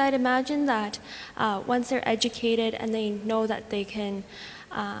communities, because I'd imagine that once they're educated and they know that they can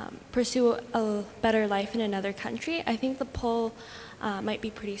pursue a better life in another country, I think the pull might be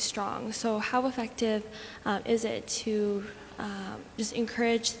pretty strong. So how effective is it to just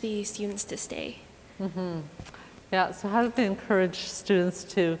encourage the students to stay? Yeah, so how do they encourage students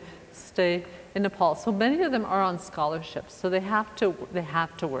to stay in Nepal? So many of them are on scholarships, so they have to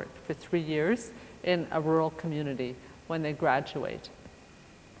work for 3 years in a rural community when they graduate.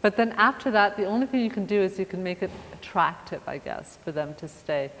 But then after that, the only thing you can do is you can make it attractive, I guess, for them to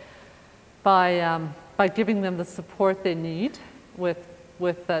stay by giving them the support they need with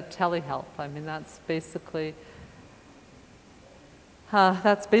telehealth. I mean, that's basically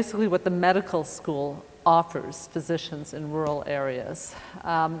what the medical school offers physicians in rural areas.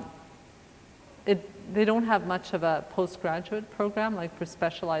 They don't have much of a postgraduate program like for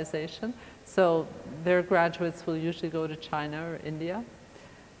specialization, so their graduates will usually go to China or India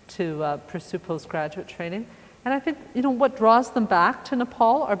to pursue postgraduate training. And I think, what draws them back to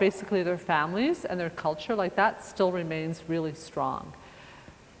Nepal are basically their families and their culture. Like, that still remains really strong.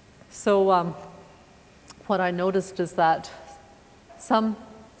 So what I noticed is that some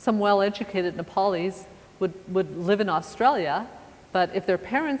well-educated Nepalis would live in Australia, but if their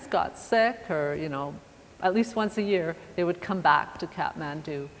parents got sick or, at least once a year, they would come back to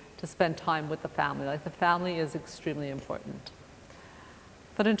Kathmandu to spend time with the family. Like, the family is extremely important.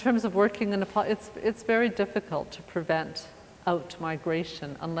 But in terms of working in Nepal, it's very difficult to prevent out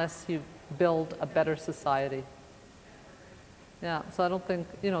migration unless you build a better society. Yeah, so I don't think,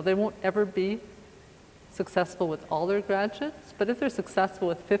 they won't ever be successful with all their graduates, but if they're successful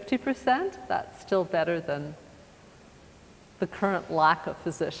with 50%, that's still better than the current lack of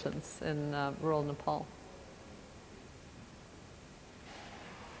physicians in rural Nepal.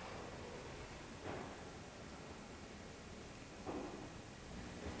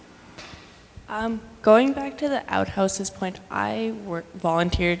 Going back to the outhouses point, I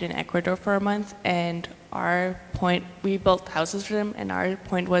volunteered in Ecuador for a month, and we built houses for them, and our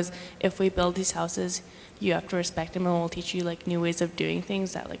point was, if we build these houses, you have to respect them, and we'll teach you like new ways of doing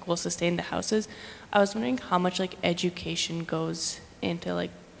things that like will sustain the houses. I was wondering how much like education goes into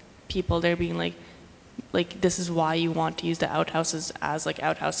like people there being like this is why you want to use the outhouses as like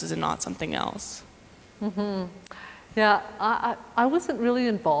outhouses and not something else. Yeah, I wasn't really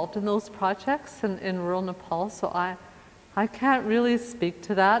involved in those projects in rural Nepal, so I can't really speak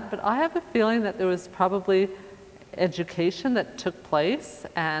to that, but I have a feeling that there was probably education that took place,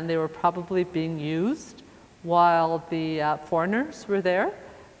 and they were probably being used while the foreigners were there,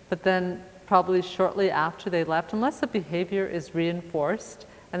 but then probably shortly after they left, unless the behavior is reinforced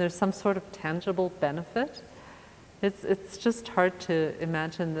and there's some sort of tangible benefit, it's just hard to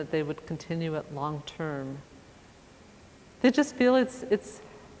imagine that they would continue it long term. They just feel it's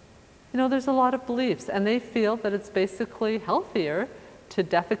there's a lot of beliefs, and they feel that it's basically healthier to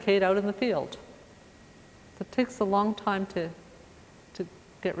defecate out in the field. So it takes a long time to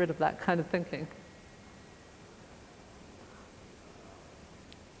get rid of that kind of thinking.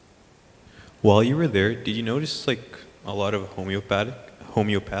 While you were there, did you notice like a lot of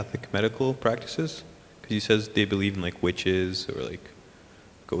homeopathic medical practices? Because you says they believe in like witches or like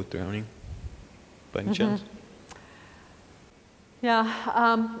goat drowning, by any chance?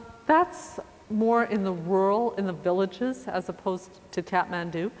 Yeah, that's more in the villages as opposed to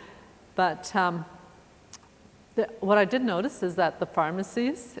Kathmandu. But what I did notice is that the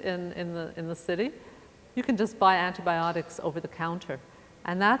pharmacies in the city, you can just buy antibiotics over the counter.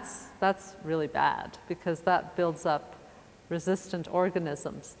 And that's really bad, because that builds up resistant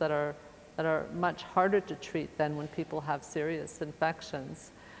organisms that are much harder to treat than when people have serious infections.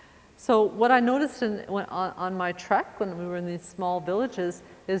 So what I noticed on my trek when we were in these small villages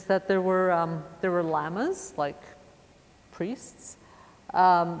is that there were lamas, like priests,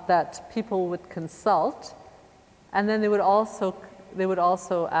 that people would consult, and then they would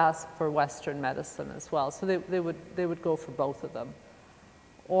also ask for Western medicine as well. So they would go for both of them.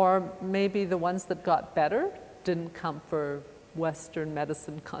 Or maybe the ones that got better didn't come for Western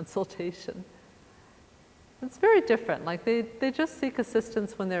medicine consultation. It's very different. Like they just seek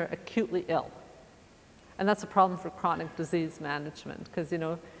assistance when they're acutely ill. And that's a problem for chronic disease management, because you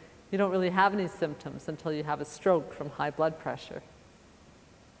don't really have any symptoms until you have a stroke from high blood pressure.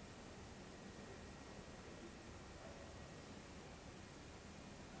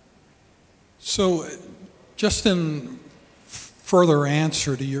 So just in further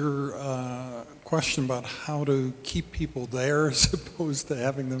answer to your question about how to keep people there as opposed to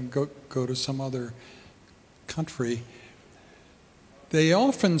having them go to some other country, they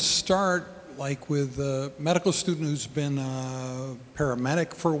often start like with a medical student who's been a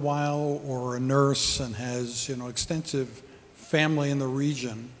paramedic for a while, or a nurse and has extensive family in the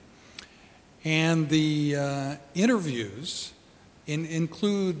region. And the interviews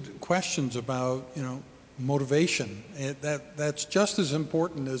include questions about, motivation. That's just as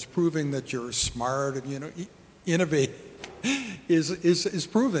important as proving that you're smart and, innovative. Is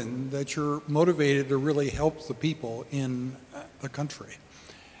proven that you're motivated to really help the people in the country.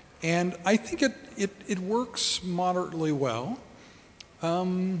 And I think it works moderately well.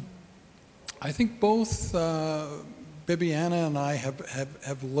 I think both Bibiana and I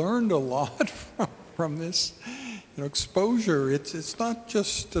have learned a lot from this exposure. It's not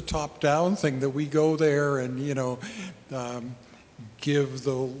just a top-down thing that we go there and give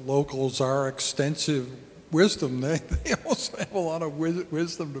the locals our extensive wisdom. They also have a lot of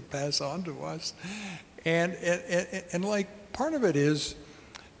wisdom to pass on to us, and like part of it is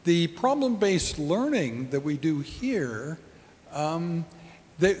the problem-based learning that we do here.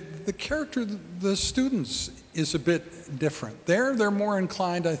 The character of the students is a bit different. They're more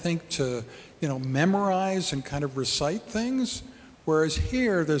inclined, I think, to memorize and kind of recite things, whereas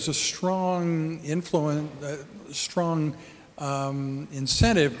here there's a strong influence, strong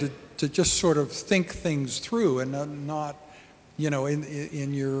incentive to just sort of think things through and not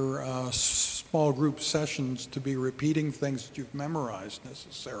in your small group sessions to be repeating things that you've memorized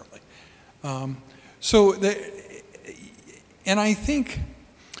necessarily. And I think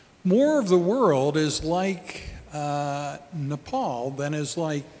more of the world is like Nepal than is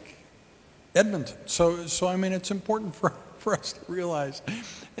like Edmonton. So I mean, it's important for us to realize.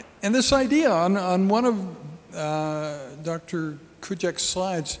 And this idea on one of Dr. Cujec's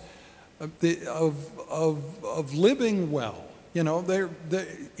slides of living well,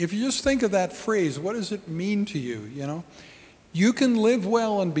 if you just think of that phrase, what does it mean to you? You can live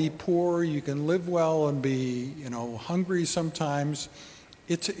well and be poor. You can live well and be, hungry sometimes.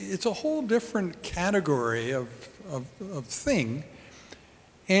 It's a whole different category of thing.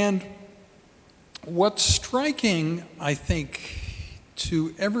 And what's striking, I think,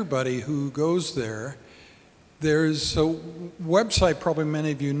 to everybody who goes there, there's a website probably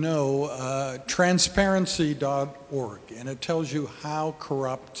many of you know, transparency.org, and it tells you how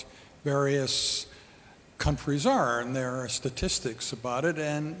corrupt various countries are, and there are statistics about it.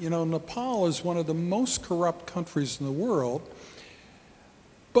 And Nepal is one of the most corrupt countries in the world,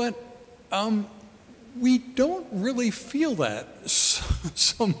 but we don't really feel that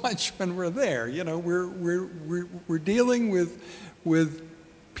so much when we're there. We're dealing with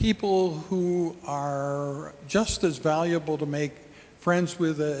people who are just as valuable to make friends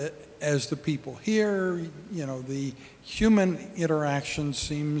with as the people here. The human interaction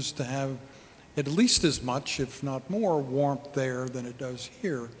seems to have at least as much, if not more, warmth there than it does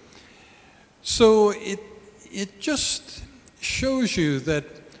here. So it just shows you that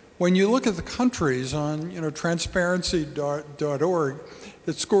when you look at the countries on transparency.org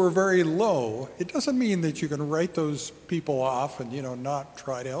that score very low, it doesn't mean that you can write those people off and not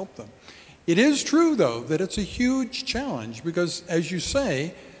try to help them. It is true, though, that it's a huge challenge because, as you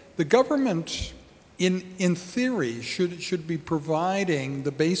say, the government, in theory, should be providing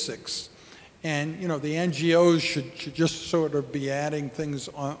the basics, and the NGOs should just sort of be adding things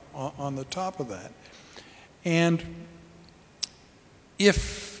on the top of that. And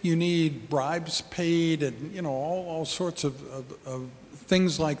if you need bribes paid and all sorts of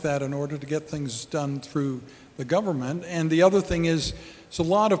things like that in order to get things done through the government. And the other thing is, there's a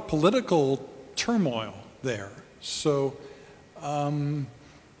lot of political turmoil there. So, the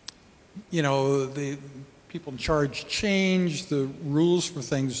people in charge change, the rules for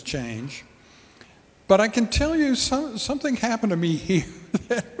things change. But I can tell you something happened to me here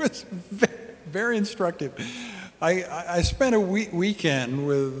that was very instructive. I spent a weekend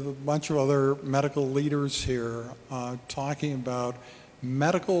with a bunch of other medical leaders here talking about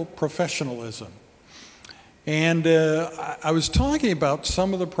medical professionalism. And I was talking about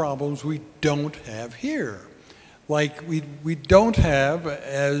some of the problems we don't have here. Like we don't have,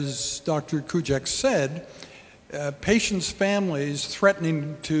 as Dr. Cujec said, patients' families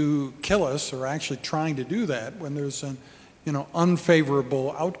threatening to kill us or actually trying to do that when there's an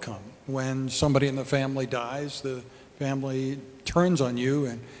unfavorable outcome. When somebody in the family dies, the family turns on you,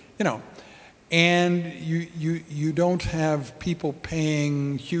 and you don't have people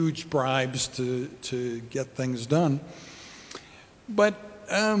paying huge bribes to get things done. But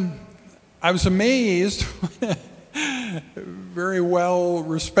I was amazed when a very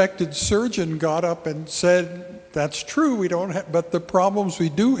well-respected surgeon got up and said, "That's true, we don't have, but the problems we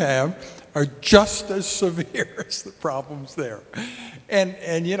do have are just as severe as the problems there."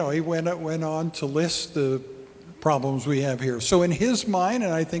 And he went on to list the problems we have here. So in his mind,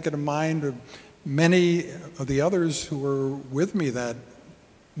 and I think in the mind of many of the others who were with me that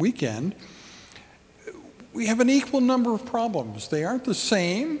weekend, we have an equal number of problems. They aren't the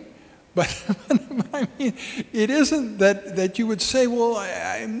same, but I mean, it isn't that you would say, well,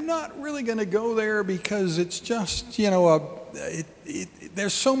 I'm not really going to go there because it's just, you know,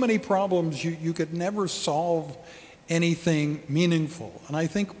 there's so many problems, you could never solve anything meaningful. And I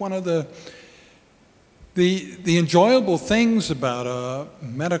think one of the enjoyable things about a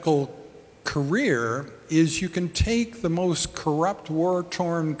medical career is you can take the most corrupt,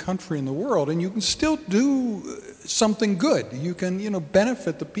 war-torn country in the world and you can still do something good. You can, you know,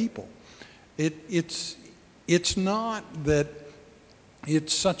 benefit the people. It's not that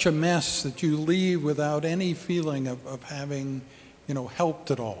it's such a mess that you leave without any feeling of having, you know, helped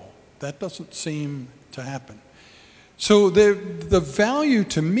at all. That doesn't seem to happen. So the value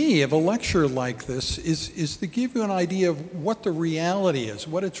to me of a lecture like this is to give you an idea of what the reality is,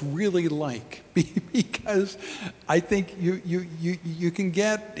 what it's really like. Because I think you can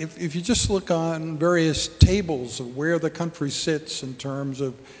get, if you just look on various tables of where the country sits in terms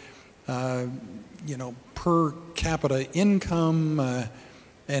of, you know, per capita income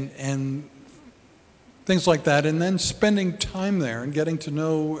and things like that, and then spending time there and getting to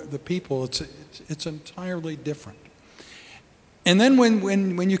know the people, it's entirely different. And then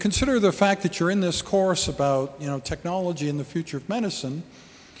when you consider the fact that you're in this course about, you know, technology and the future of medicine,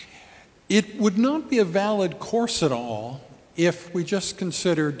 it would not be a valid course at all if we just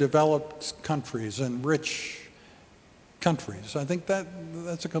consider developed countries and rich countries. I think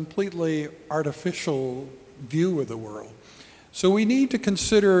that's a completely artificial view of the world. So we need to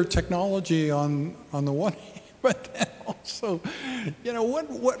consider technology on the one hand, but then also, you know,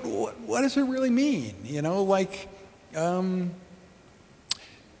 what does it really mean? You know, like,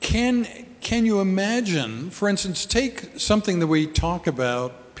 can you imagine, for instance, take something that we talk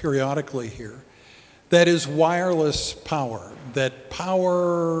about periodically here, that is wireless power, that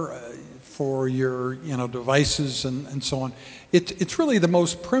power for your, you know, devices and so on. It's really the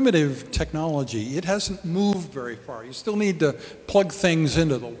most primitive technology. It hasn't moved very far. You still need to plug things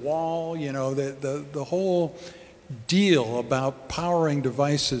into the wall. You know, the whole deal about powering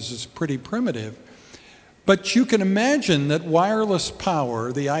devices is pretty primitive. But you can imagine that wireless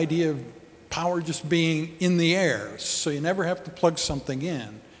power, the idea of power just being in the air, so you never have to plug something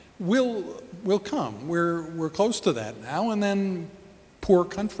in, will come. We're close to that now, and then poor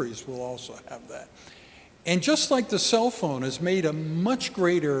countries will also have that. And just like the cell phone has made a much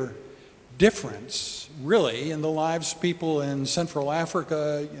greater difference, really, in the lives of people in Central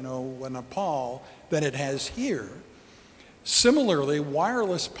Africa, you know, Nepal, than it has here, similarly,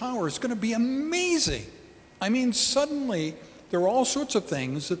 wireless power is going to be amazing. I mean, suddenly, there are all sorts of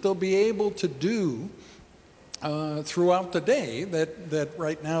things that they'll be able to do throughout the day that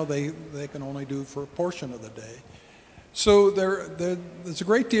right now they can only do for a portion of the day. So there's a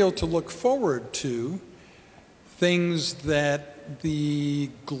great deal to look forward to, things that the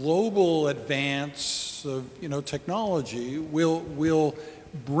global advance of, you know, technology will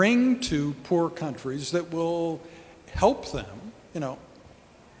bring to poor countries that will help them, you know,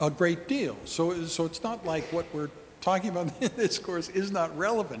 a great deal. So it's not like what we're talking about in this course is not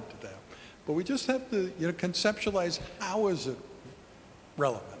relevant to them. But we just have to, you know, conceptualize how is it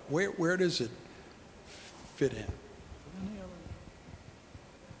relevant? Where does it fit in?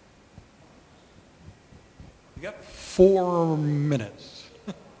 You got 4 minutes.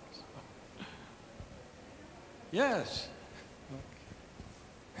 Yes.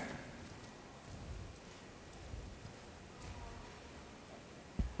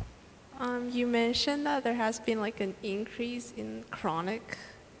 You mentioned that there has been like an increase in chronic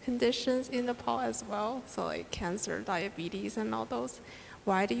conditions in Nepal as well, so like cancer, diabetes, and all those.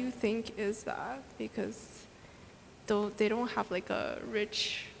 Why do you think is that? Because though they don't have like a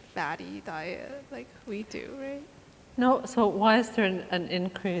rich fatty diet like we do, right? No, so why is there an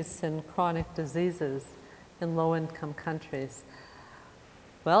increase in chronic diseases in low-income countries?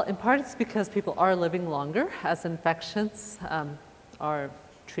 Well, in part it's because people are living longer as infections are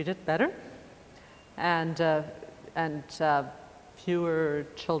treated better, and fewer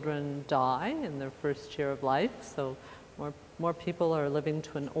children die in their first year of life, so more people are living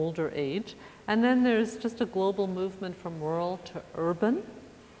to an older age. And then there's just a global movement from rural to urban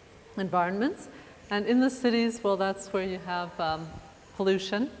environments. And in the cities, well, that's where you have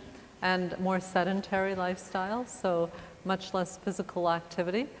pollution and more sedentary lifestyles, so much less physical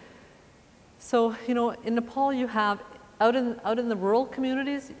activity. So, you know, in Nepal you have, out in the rural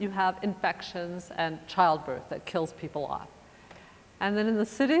communities, you have infections and childbirth that kills people off. And then in the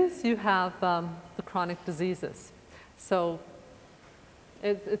cities, you have the chronic diseases. So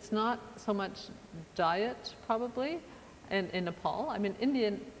It's not so much diet, probably, in Nepal. I mean,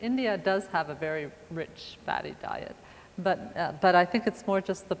 India does have a very rich fatty diet, but I think it's more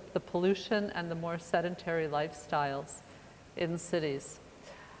just the pollution and the more sedentary lifestyles in cities.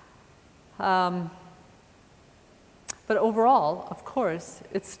 But overall, of course,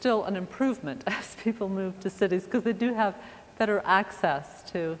 it's still an improvement as people move to cities, because they do have better access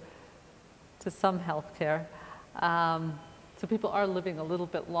to some health care. So people are living a little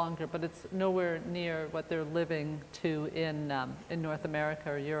bit longer, but it's nowhere near what they're living to in North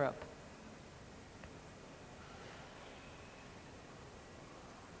America or Europe.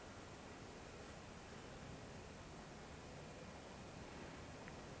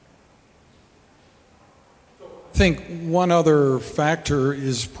 I think one other factor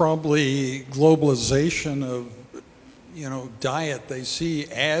is probably globalization of, diet. They see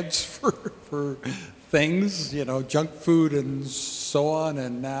ads for things, junk food and so on,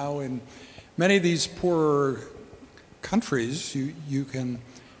 and now in many of these poorer countries, you can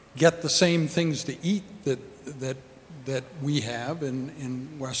get the same things to eat that we have in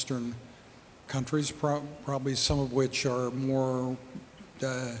Western countries, probably some of which are more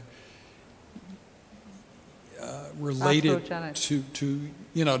related to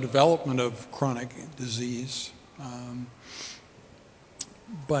development of chronic disease,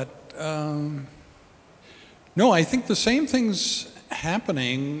 no, I think the same thing's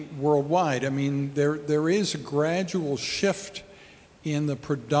happening worldwide. I mean, there is a gradual shift in the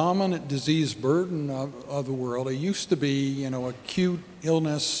predominant disease burden of the world. It used to be, acute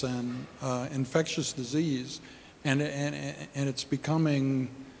illness and infectious disease, and it's becoming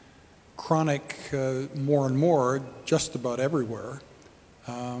chronic more and more, just about everywhere.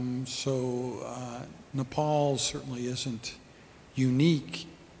 So Nepal certainly isn't unique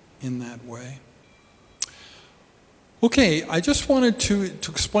in that way. Okay, I just wanted to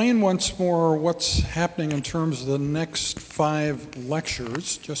explain once more what's happening in terms of the next 5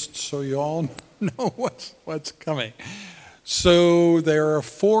 lectures, just so you all know what's coming. So there are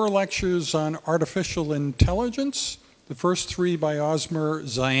 4 lectures on artificial intelligence, the first 3 by Osmer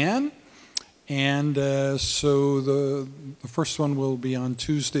Zayan, and so the first one will be on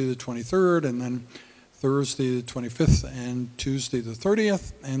Tuesday the 23rd, and then Thursday the 25th, and Tuesday the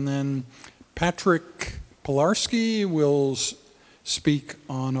 30th, and then Patrick Pilarski will speak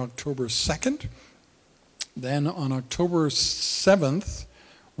on October 2nd. Then on October 7th,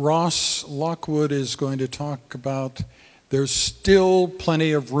 Ross Lockwood is going to talk about there's still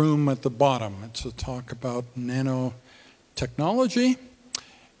plenty of room at the bottom. It's a talk about nanotechnology.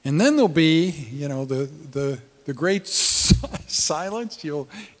 And then there'll be, the great silence. You'll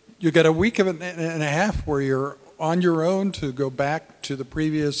get a week and a half where you're on your own to go back to the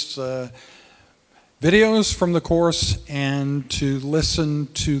previous videos from the course and to listen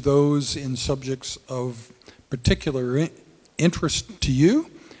to those in subjects of particular interest to you.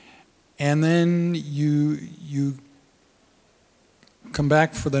 And then you come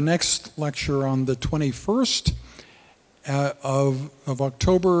back for the next lecture on the 21st of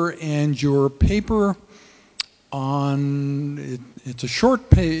October, and your paper on, it's a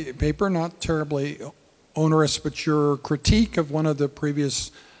short paper, not terribly onerous, but your critique of one of the previous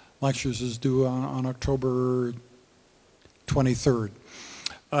lectures is due on October 23rd.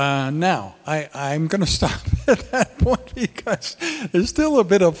 Now, I'm going to stop at that point because there's still a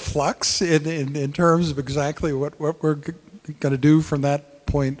bit of flux in terms of exactly what we're going to do from that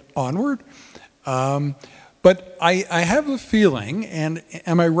point onward. But I have a feeling, and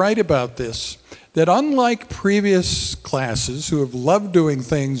am I right about this, that unlike previous classes who have loved doing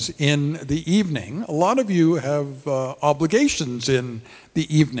things in the evening, a lot of you have obligations in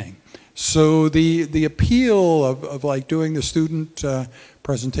the evening. So the appeal of like doing the student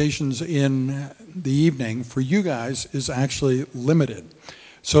presentations in the evening for you guys is actually limited.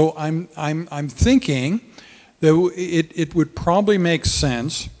 So I'm thinking that it would probably make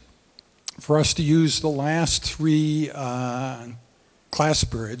sense for us to use the last 3 class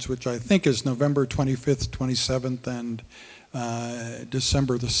periods, which I think is November 25th, 27th, and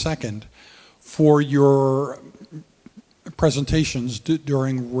December the 2nd, for your presentations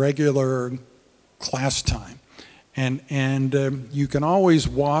during regular class time. And you can always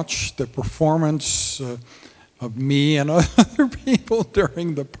watch the performance of me and other people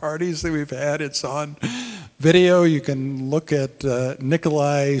during the parties that we've had. It's on video. You can look at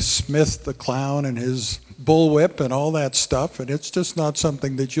Nikolai Smith the clown and his bullwhip and all that stuff, and it's just not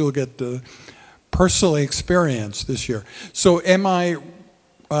something that you'll get to personally experience this year. So am I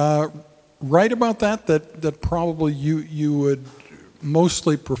right about that probably you would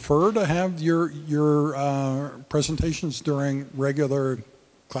mostly prefer to have your presentations during regular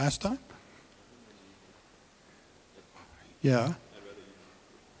class time? Yeah.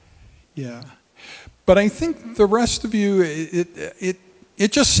 Yeah. But I think the rest of you,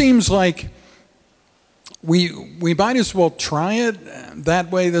 it just seems like we might as well try it.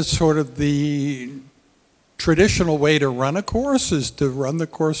 That way, that's sort of the traditional way to run a course, is to run the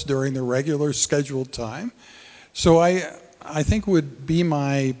course during the regular scheduled time. So I think it would be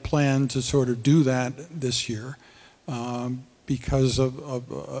my plan to sort of do that this year, because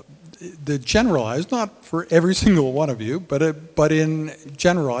of the generalized, not for every single one of you, but in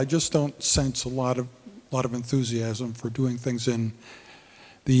general, I just don't sense a lot of enthusiasm for doing things in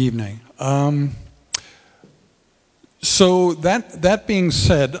the evening. So that being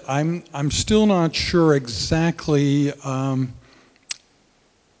said, I'm still not sure exactly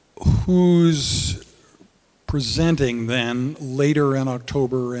who's presenting then later in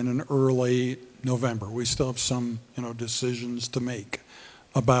October and in early November. We still have some decisions to make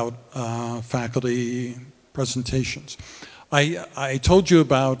about faculty presentations. I told you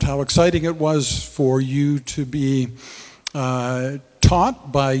about how exciting it was for you to be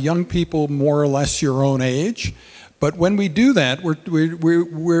taught by young people more or less your own age. But when we do that,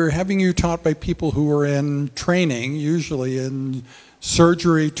 we're having you taught by people who are in training, usually in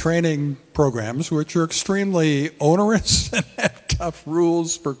surgery training programs, which are extremely onerous and have tough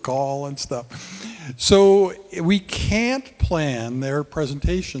rules for call and stuff. So we can't plan their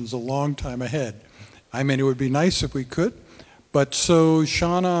presentations a long time ahead. I mean, it would be nice if we could, but so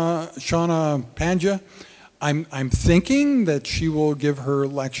Shauna Panja, I'm thinking that she will give her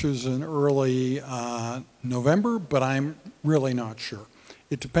lectures in early November, but I'm really not sure.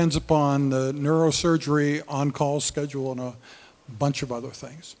 It depends upon the neurosurgery on-call schedule and a bunch of other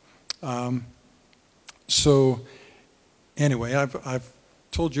things. So anyway, I've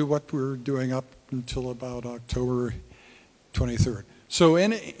told you what we're doing up until about October 23rd. So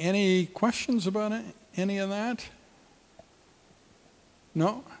any questions about any of that?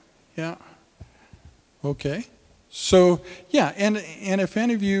 No? Yeah. Okay. So yeah, and if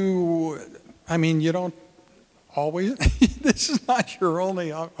any of you, I mean, you don't always, this is not your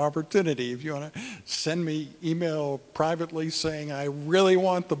only opportunity. If you want to send me email privately saying, I really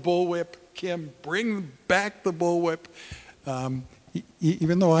want the bullwhip, Kim, bring back the bullwhip.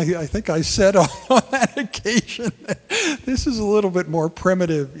 Even though I think I said on that occasion, this is a little bit more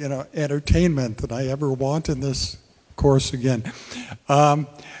primitive, entertainment than I ever want in this course again.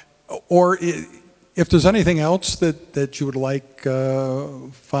 Or if there's anything else that you would like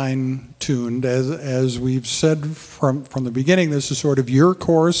fine-tuned, as we've said from the beginning, this is sort of your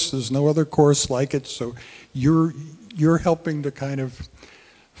course. There's no other course like it, so you're helping to kind of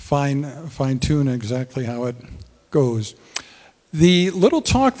fine-tune exactly how it goes. The little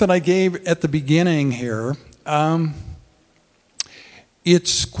talk that I gave at the beginning here,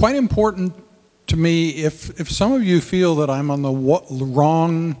 it's quite important to me if some of you feel that I'm on the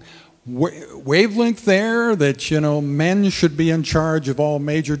wrong wavelength there, that men should be in charge of all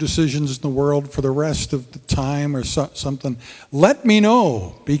major decisions in the world for the rest of the time or something, let me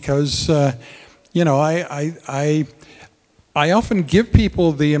know, because I often give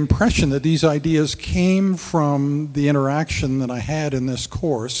people the impression that these ideas came from the interaction that I had in this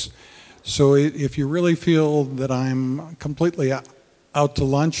course. So if you really feel that I'm completely out to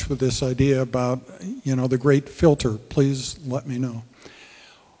lunch with this idea about the great filter, please let me know.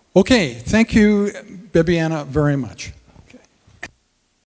 Okay, thank you, Bibiana, very much.